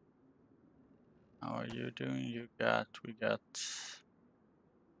 How are you doing? We got...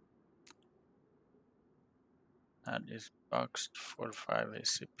 That is boxed 45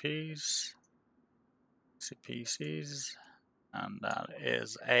 ACPs. CPCs. And that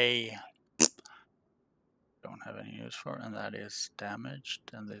is a... Don't have any use for, and that is damaged,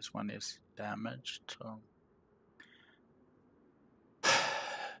 and this one is damaged, so...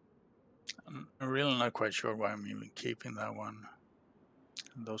 I'm really not quite sure why I'm even keeping that one.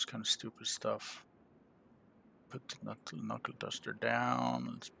 And those kind of stupid stuff. put the knuckle duster down.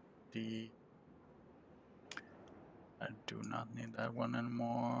 Let's see. I do not need that one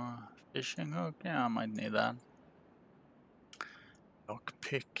anymore. Fishing hook, yeah, I might need that. Lock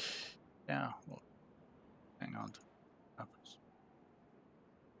pick, yeah, we'll hang on to that.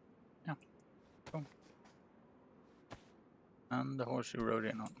 Yeah, cool. And the horse you rode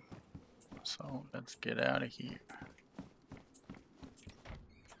in on. So let's get out of here.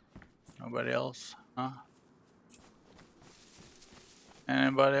 Nobody else, huh?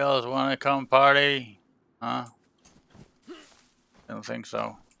 Anybody else want to come party? Huh? I don't think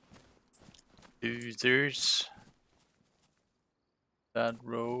so. Users. That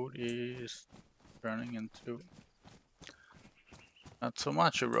road is turning into not so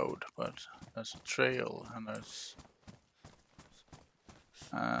much a road, but there's a trail, and there's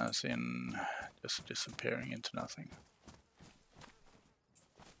as in just disappearing into nothing.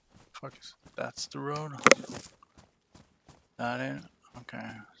 Fuck, that's the road. That it? Okay,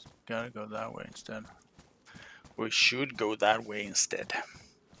 gotta go that way instead. We should go that way instead.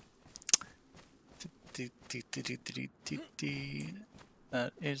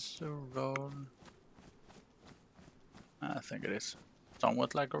 That is a road. I think it is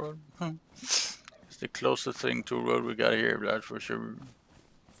somewhat like a road. It's the closest thing to a road we got here, that's for sure.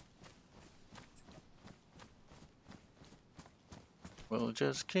 We'll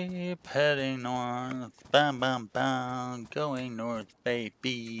just keep heading north, bam bam bam, going north,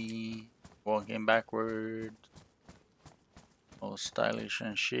 baby. Walking backward, all stylish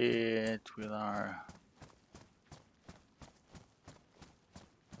and shit with our.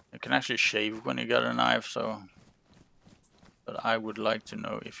 You can actually shave when you got a knife, so. But I would like to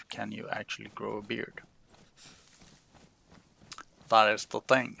know if can you actually grow a beard. That is the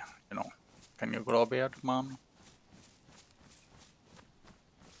thing, you know. Can you grow a beard, man?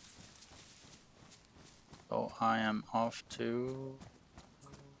 So I am off to.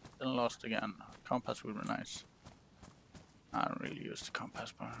 Then lost again. Compass would be nice. I don't really use the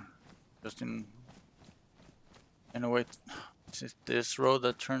compass, but just in a way. Is it this road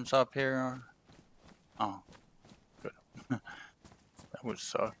that turns up here? Or? Oh, good. That would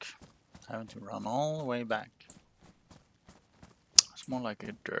suck. Having to run all the way back. It's more like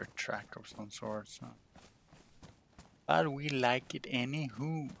a dirt track of some sort. So. But we like it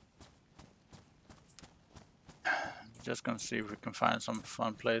anywho. Just gonna see if we can find some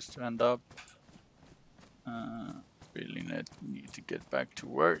fun place to end up. Really need to get back to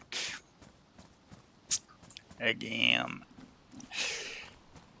work. Again.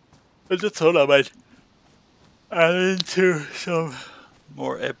 I just thought I might add into some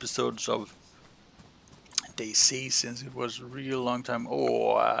more episodes of DayZ since it was a real long time.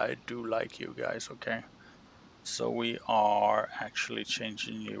 Oh, I do like you guys, okay? So we are actually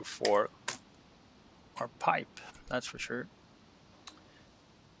changing you for our pipe, that's for sure.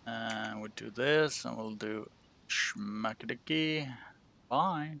 And we'll do this, and we'll do schmackadiki.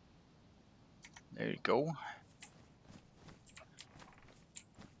 Bye. There you go.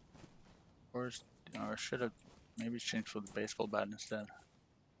 Or should have maybe changed for the baseball bat instead.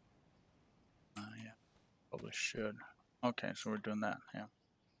 Yeah, probably should. Okay, so we're doing that, yeah.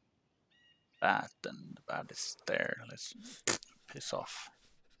 Bat, and the bat is there. Let's piss off.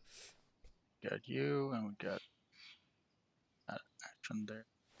 Got you, and we got that action there.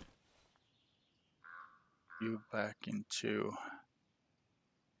 You back into.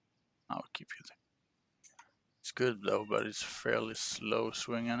 I'll keep you there. It's good though, but it's fairly slow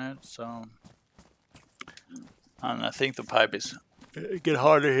swinging it, so. And I think the pipe is get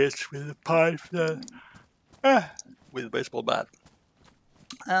harder hits with the pipe than with the baseball bat.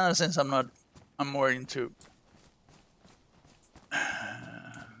 Since I'm more into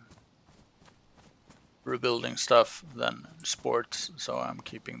rebuilding stuff than sports, so I'm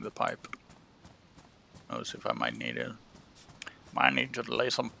keeping the pipe. Who knows if I might need it. Might need to lay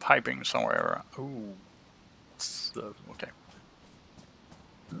some piping somewhere. Ooh. So, okay.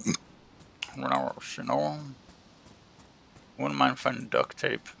 What else, you know? Wouldn't mind finding duct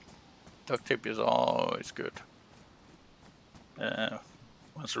tape. Duct tape is always good.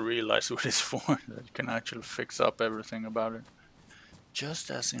 Once you realize what it's for, that you can actually fix up everything about it. Just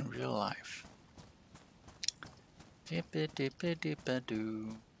as in real life.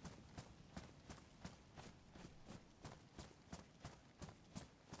 Dip-a-dip-a-dip-a-doo.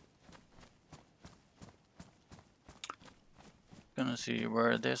 Gonna see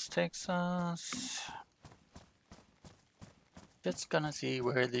where this takes us. Just gonna see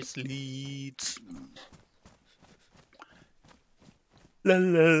where this leads. La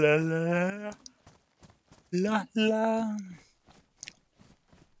la la la. La la.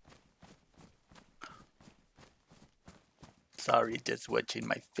 Sorry, just watching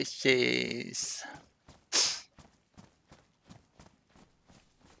my fishes.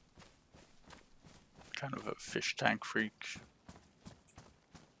 Kind of a fish tank freak.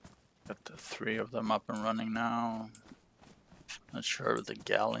 Got the 3 of them up and running now. Not sure of the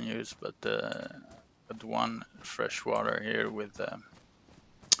gallon use, but got one freshwater here with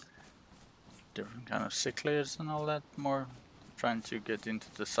different kind of cichlids and all that. More trying to get into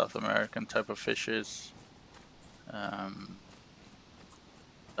the South American type of fishes.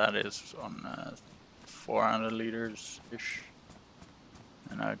 That is on 400 liters ish.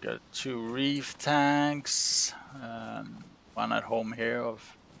 And I got 2 reef tanks. One at home here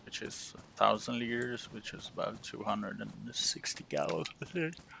of which is 1,000 liters, which is about 260 gallons.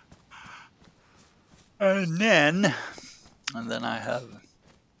 And then I have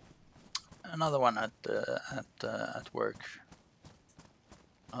another one at work.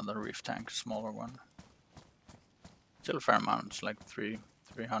 Another reef tank, smaller one. Still a fair amount. It's like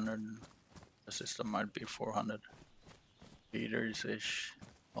 300. The system might be 400 liters ish.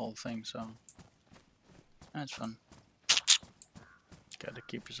 Whole thing. So that's fun. Gotta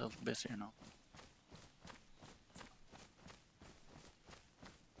keep yourself busy, you know.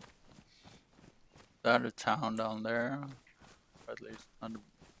 That a town down there, or at least not,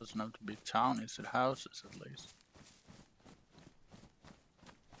 doesn't have to be town. Is it houses at least?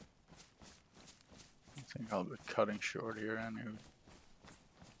 I think I'll be cutting short here anyway.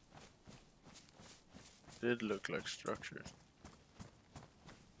 Did look like structures.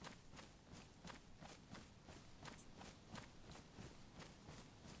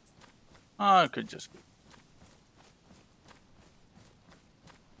 Oh, it could just be.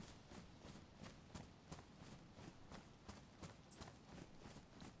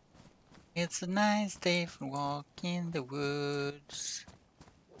 It's a nice day for walk in the woods.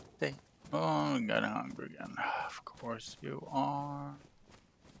 Oh, I'm getting hungry again. Of course you are.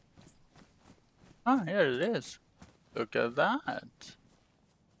 Ah, here it is. Look at that.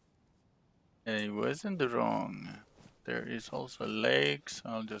 It wasn't wrong. There is also a lake, so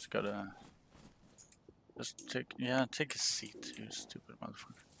I'll just gotta take a seat, you stupid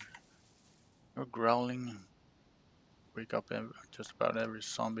motherfucker. You're growling. Wake up just about every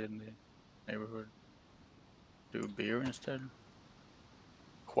zombie in the neighborhood. Do beer instead.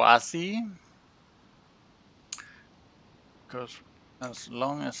 Quasi. Because as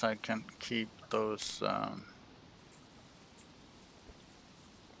long as I can keep those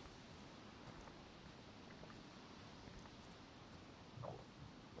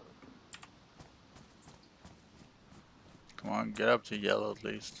come on, get up to yellow at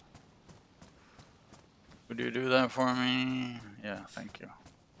least. Would you do that for me? Yeah, thank you.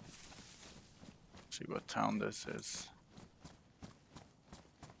 Let's see what town this is.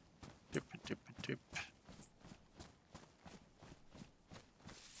 Tippy tippy tip.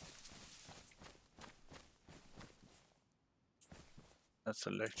 That's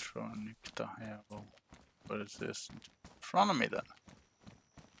Electronicta. Yeah, well, what is this? In front of me then.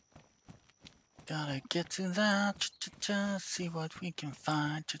 Gotta get to that, cha-cha-cha, see what we can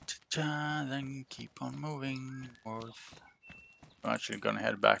find, cha-cha-cha, then keep on moving north. I'm actually gonna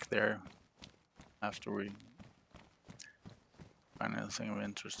head back there after we find anything of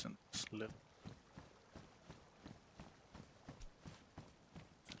interest in this lip.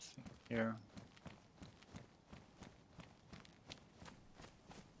 Here.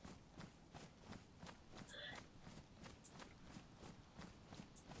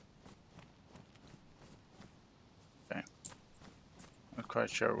 Okay. Not quite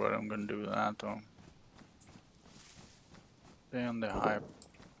sure what I'm gonna do with that though. Stay on the hype.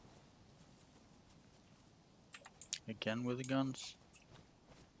 Again with the guns.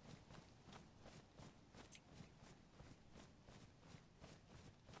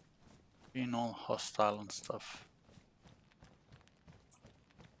 Being all hostile and stuff.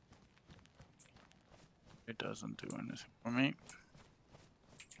 It doesn't do anything for me.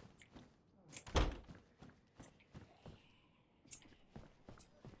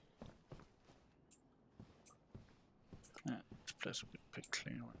 Yeah, this place will be picked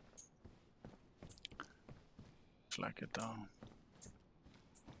clean. Looks like it though.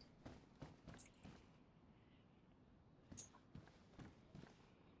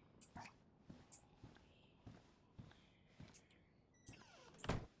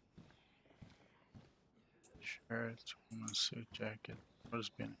 Shirt, woman's suit jacket. What's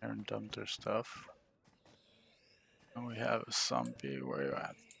been here and dumped their stuff? And we have a zombie. Where you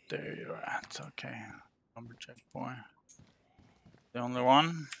at? There you're at. Okay. Lumberjack boy. The only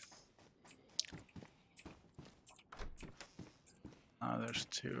one? Oh, there's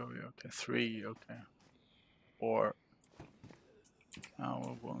 2 of you. Okay, 3. Okay. 4.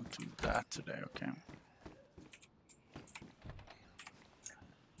 do that today, okay.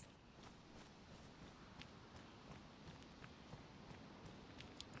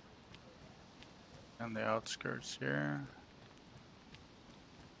 And the outskirts here.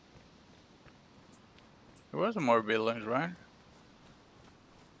 There was more buildings, right?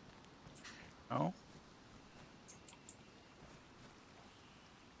 No?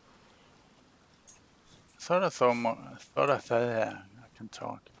 I saw more. I can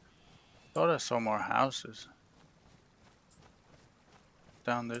talk. Thought I saw more houses.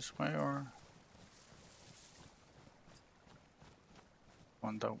 Down this way or?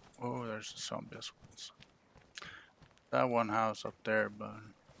 One that, oh, there's the zombies ones. That one house up there, but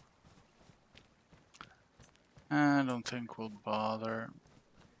I don't think we'll bother.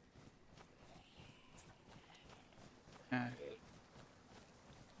 Yeah.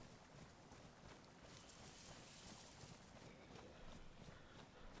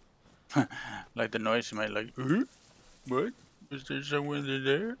 Like the noise you made, like, what? Is there someone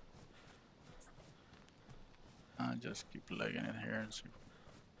there? I'll just keep legging it here and see.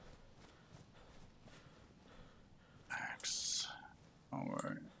 Axe. Don't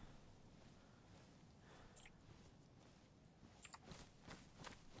worry.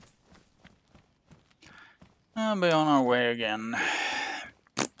 I'll be on our way again.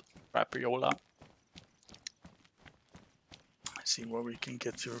 Rapiola. See what we can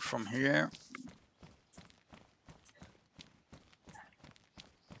get through from here.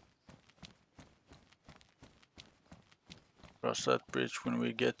 Cross that bridge when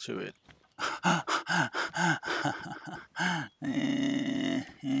we get to it.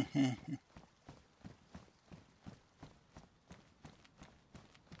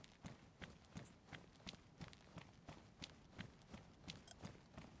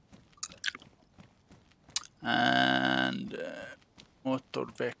 And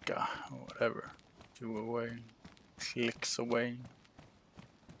Motorvecka, or whatever. 2 away. Clicks away.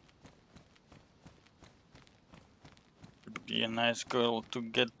 Would be a nice goal to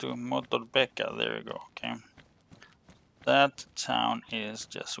get to Motorvecka. There you go. Okay. That town is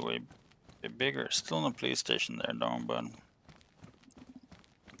just way bigger. Still no police station there, though, but.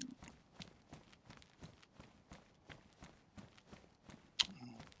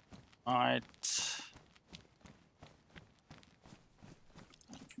 Alright.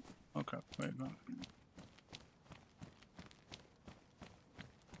 Okay, wait a minute.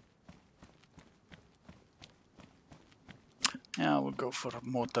 Yeah, we'll go for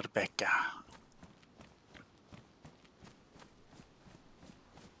Motorbecka.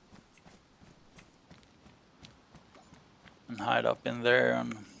 And hide up in there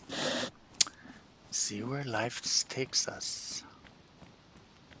and see where life takes us.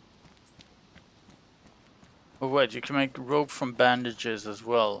 Oh wait, you can make rope from bandages as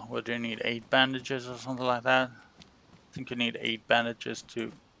well. What do you need, 8 bandages or something like that? I think you need 8 bandages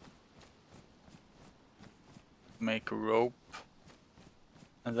to make a rope.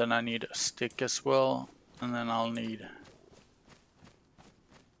 And then I need a stick as well. And then I'll need...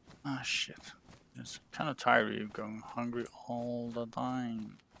 Ah, shit. It's kind of tired of you going hungry all the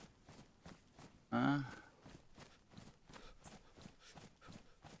time. Huh?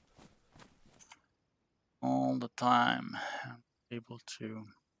 All the time. I'm able to...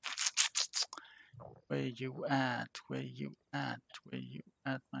 Where you at? Where you at? Where you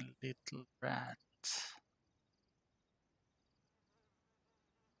at, my little rat?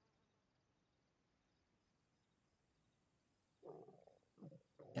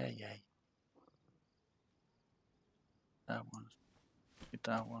 Yeah, yeah. That one. Get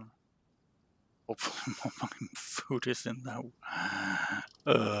that one. Hopefully more my food is in that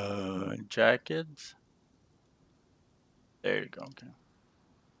jacket. There you go, okay.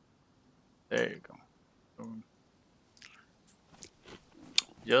 There you go.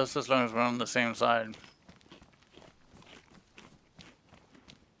 Just as long as we're on the same side.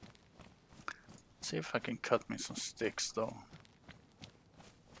 See if I can cut me some sticks though.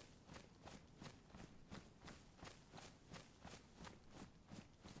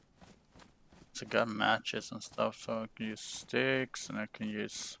 So I got matches and stuff, so I can use sticks and I can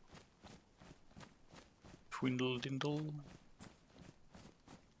use Twindle Dindle.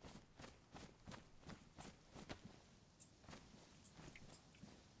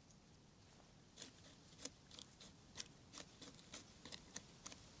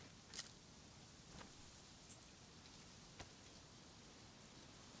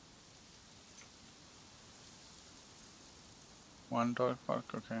 One dog park,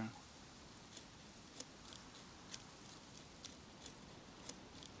 okay.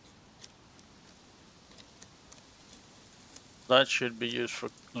 That should be used for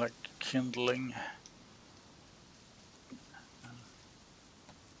like kindling.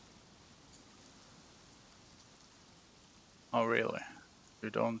 Oh really?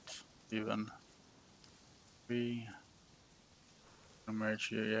 You don't even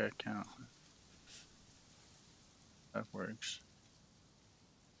merge you, yeah, can that works.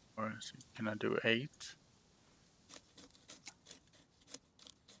 Or can I do 8?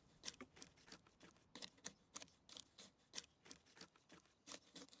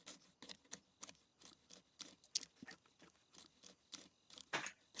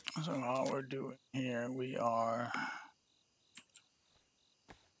 So how we're doing here, we are,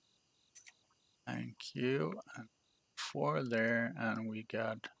 thank you, and 4 there, and we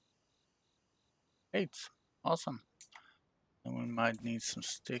got 8. Awesome. And we might need some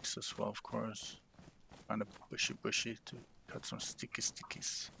sticks as well, of course. Kind of bushy to cut some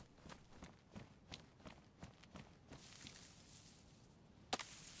stickies.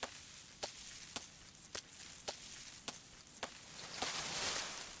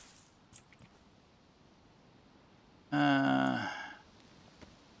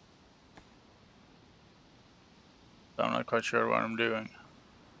 I'm not quite sure what I'm doing.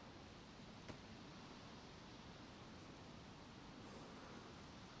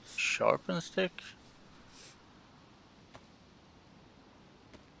 Sharpen stick?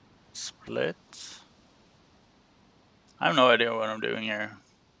 Split? I have no idea what I'm doing here.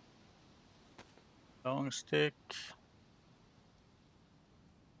 Long stick.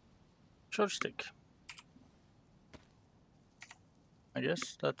 Short stick. I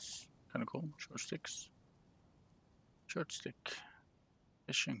guess that's kind of cool. Short sticks. Short stick.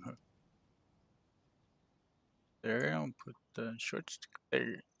 Fishing hook. There, I'll put the short stick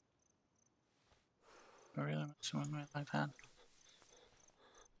there. I really messing with me like that?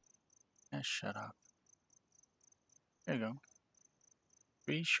 Yeah, shut up. There you go.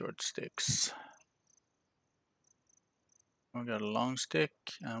 3 short sticks. We got a long stick,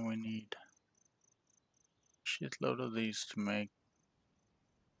 and we need a shitload of these to make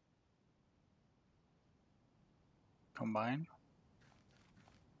combine.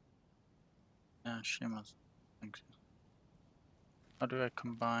 Yeah, she must. Thank you. How do I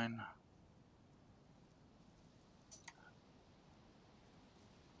combine?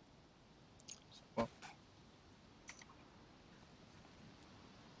 Swap.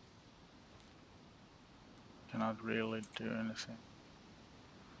 Cannot really do anything.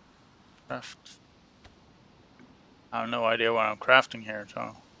 Craft. I have no idea what I'm crafting here,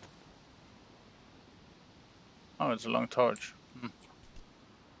 so. Oh, it's a long torch.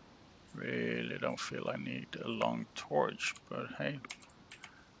 Really don't feel I need a long torch, but hey.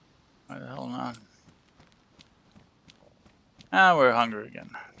 Why the hell not? Ah, we're hungry again.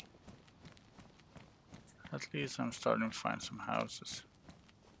 At least I'm starting to find some houses.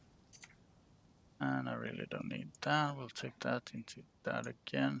 And I really don't need that. We'll take that into that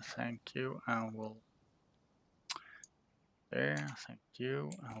again. Thank you. And we'll... There. Thank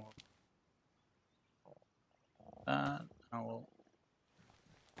you. And we'll... That. And we'll...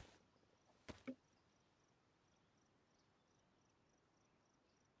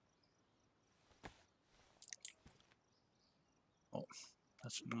 Oh,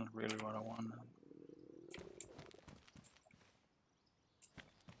 that's not really what I want.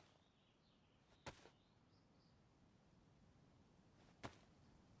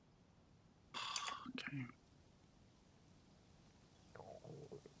 Okay.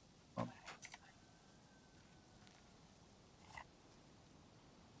 Up.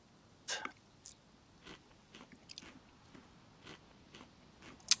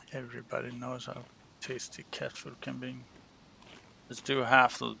 Everybody knows how tasty cat food can be. Let's do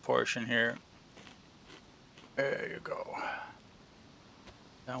half the portion here. There you go.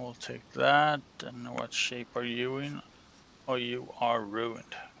 Then we'll take that. And what shape are you in? Oh, you are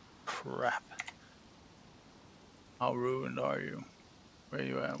ruined. Crap. How ruined are you? Where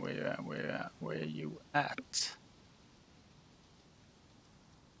you at? Where you at? Where you at? Where you at?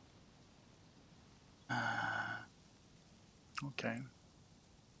 Okay.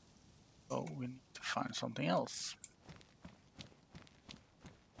 So we need to find something else.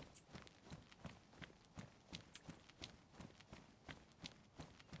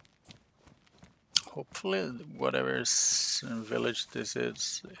 Hopefully, whatever village this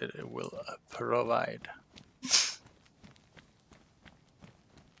is, it will provide.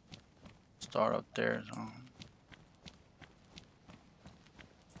 Start up there. So.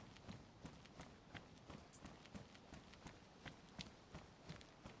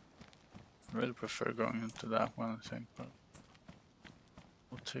 I really prefer going into that one, I think, but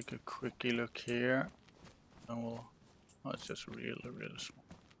we'll take a quickie look here, and we'll Oh, it's just really, really small.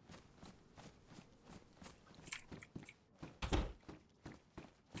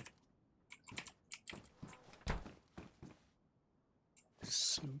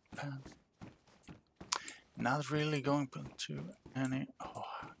 Suit pants. Not really going to any. Oh,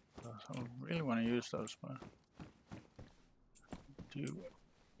 I really want to use those, but do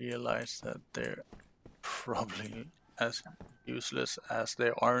realize that they're probably as useless as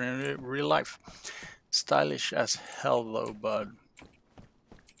they are in real life. Stylish as hell though, but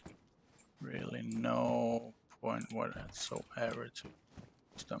really no point whatsoever to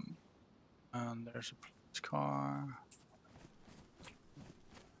use them. And there's a police car.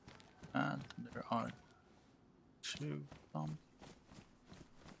 And there are two pumps.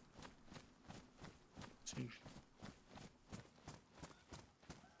 Two.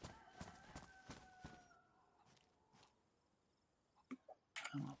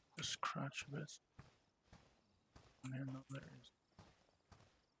 I'll just scratch a bit. And here, no, there is.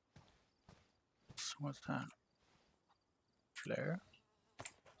 So what's that? Flare?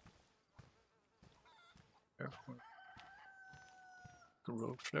 Therefore,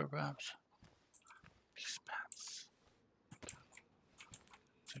 road flare perhaps. These pants.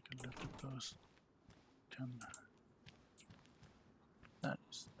 Take a look at those.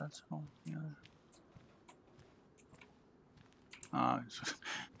 That's all. Yeah.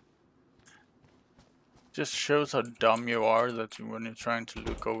 Just shows how dumb you are that when you're trying to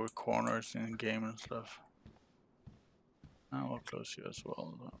look over corners in game and stuff. I will close you as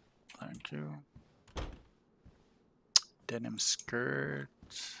well. Thank you. Denim skirt.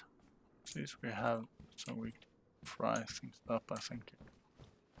 At least we have so we can fry things up, I think.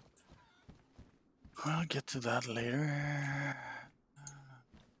 I'll get to that later.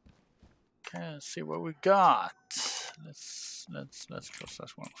 Okay, let's see what we got. Let's close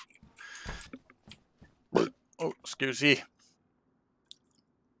that one. Oh, excuse me.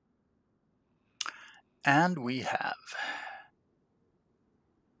 And we have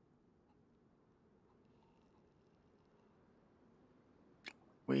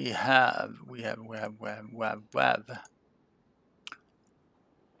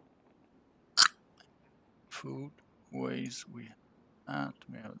food ways. We have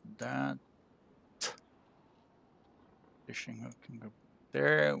that. Fishing hook can go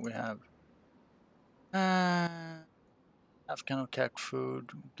there. We have half can of cat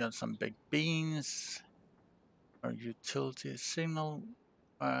food. We got some baked beans. Our utility signal.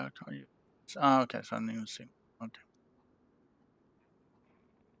 Okay, so I need to see. Okay.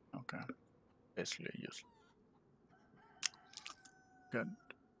 Okay. Basically useless. Good.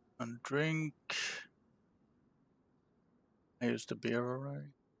 And drink. I used the beer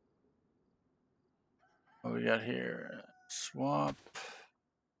already. What we got here? Swap.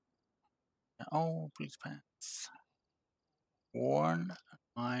 Oh, please pants. Worn.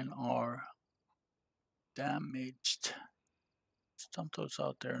 Mine are damaged. Stump those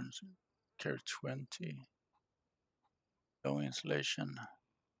out there and carry 20. Low insulation.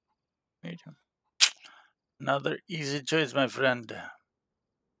 Medium. Another easy choice, my friend.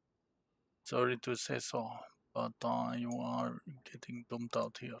 Sorry to say so, but you are getting dumped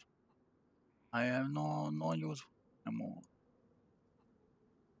out here. I have no use anymore.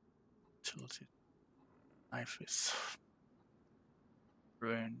 Utility knife is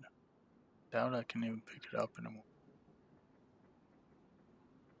ruined. Doubt I can even pick it up anymore.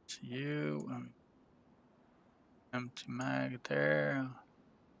 It's you. Empty mag there.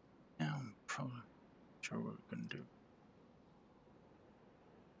 Yeah, I'm probably sure what we're gonna do.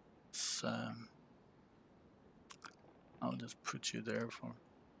 It's, I'll just put you there for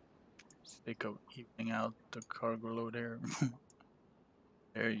sake of evening out the cargo load here.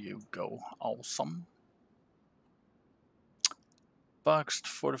 There you go. Awesome. Boxed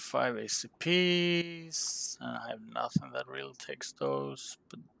 45 ACPs, and I have nothing that really takes those,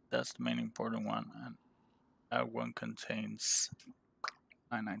 but that's the main important one, and that one contains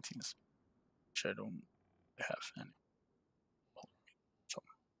 919s, which I don't have any.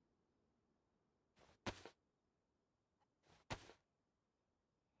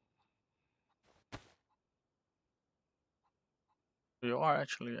 So you are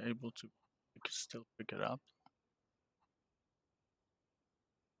actually able to, you can still pick it up.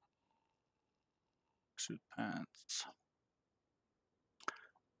 Suit pants.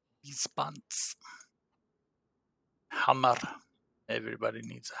 These pants. Hammer. Everybody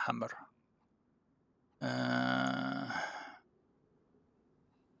needs a hammer.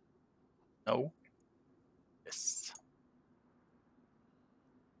 No. Yes.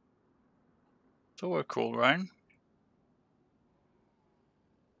 So we're cool, right?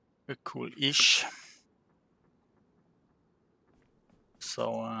 We're cool-ish.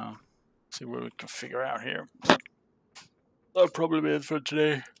 So, see what we can figure out here. That'll probably be it for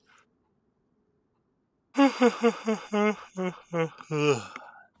today.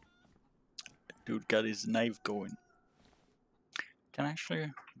 Dude got his knife going. Can I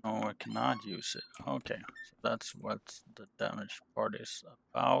actually? No, I cannot use it. Okay, so that's what the damage part is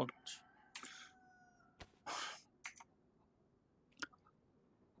about.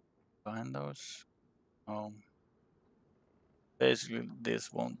 Find those. Oh, basically,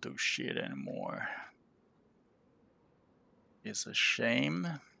 this won't do shit anymore. It's a shame.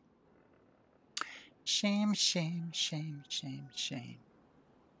 Shame, shame, shame, shame, shame.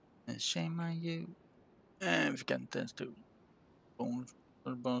 And shame on you. And if you can tend to bones,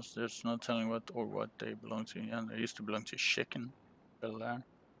 there's no telling what they belong to. Yeah, they used to belong to chicken. Oh,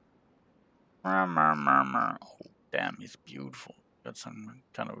 damn, he's beautiful. Got some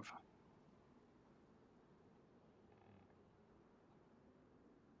kind of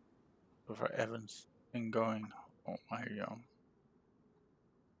for Evans thing going. Oh my,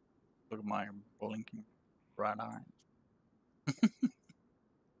 look at my blinking bright eyes.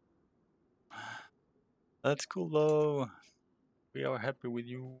 That's cool though. We are happy with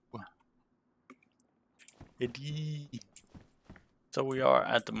you, Eddie. So we are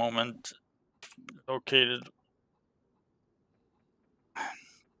at the moment located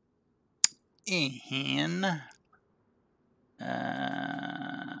in.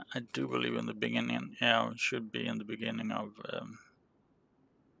 I do believe in the beginning. Yeah, it should be in the beginning of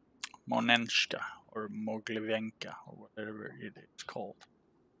Monenska or Moglivenka or whatever it is called,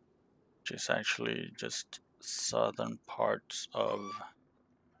 which is actually just southern parts of.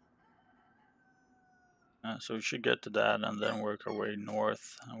 So we should get to that and then work our way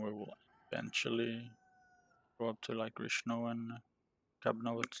north, and we will eventually go up to like Rishno and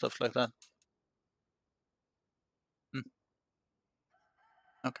Kabno and stuff like that. Mm.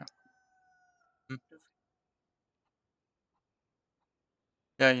 Okay. Mm.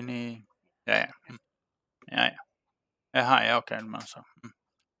 Yeah, you need. Yeah, yeah. Yeah, yeah. Yeah, hi, okay, so.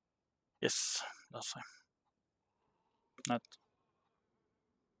 Yes, that's not.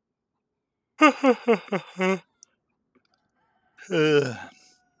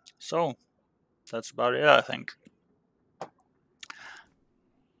 So, that's about it, I think.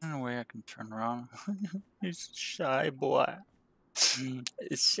 No way I can turn around. He's a shy boy.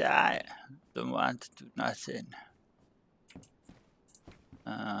 He's shy. Don't want to do nothing.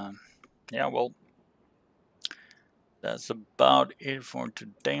 Yeah, well, that's about it for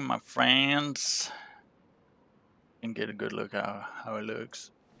today, my friends. You can get a good look at how it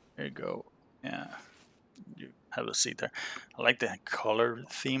looks. There you go. Yeah, you have a seat there. I like the color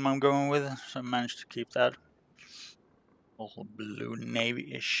theme I'm going with, so I managed to keep that. Also blue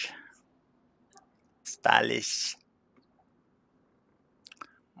navy-ish. Stylish.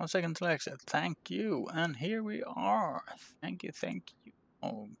 1 second till exit. Thank you. And here we are. Thank you, thank you.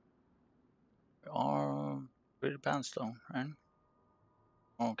 Oh, we are pretty pants though, right?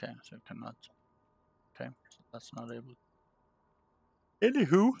 Okay, so you cannot. Okay, so that's not able.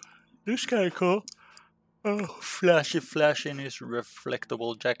 Anywho, this kind of cool. Oh, flashy in his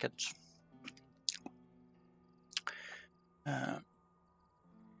reflectable jacket.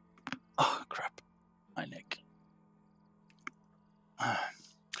 Oh crap, my neck.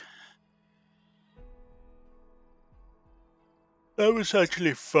 That was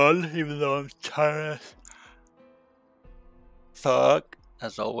actually fun, even though I'm tired. Fuck,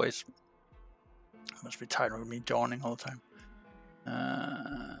 as always. Must be tired of me yawning all the time.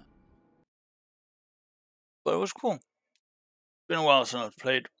 But it was cool. Been a while since I've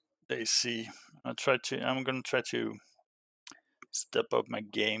played DayZ. I'm gonna try to step up my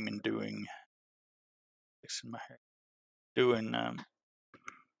game in doing. Fixing my hair. Doing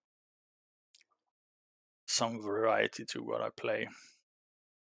some variety to what I play.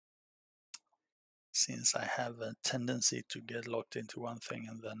 Since I have a tendency to get locked into one thing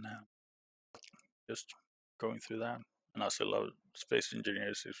and then just going through that. And I still love Space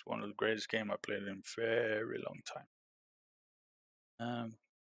Engineers. It's one of the greatest games I played in a very long time.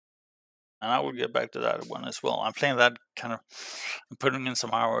 And I will get back to that one as well. I'm playing that kind of, I'm putting in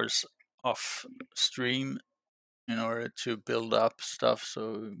some hours off stream in order to build up stuff,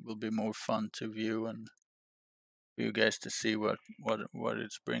 so it will be more fun to view and for you guys to see what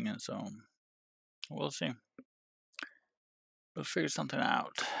it's bringing. So we'll see. We'll figure something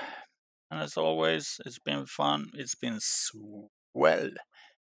out. And as always, it's been fun. It's been swell.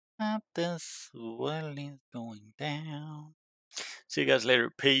 The swell is going down. See you guys later.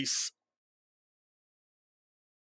 Peace.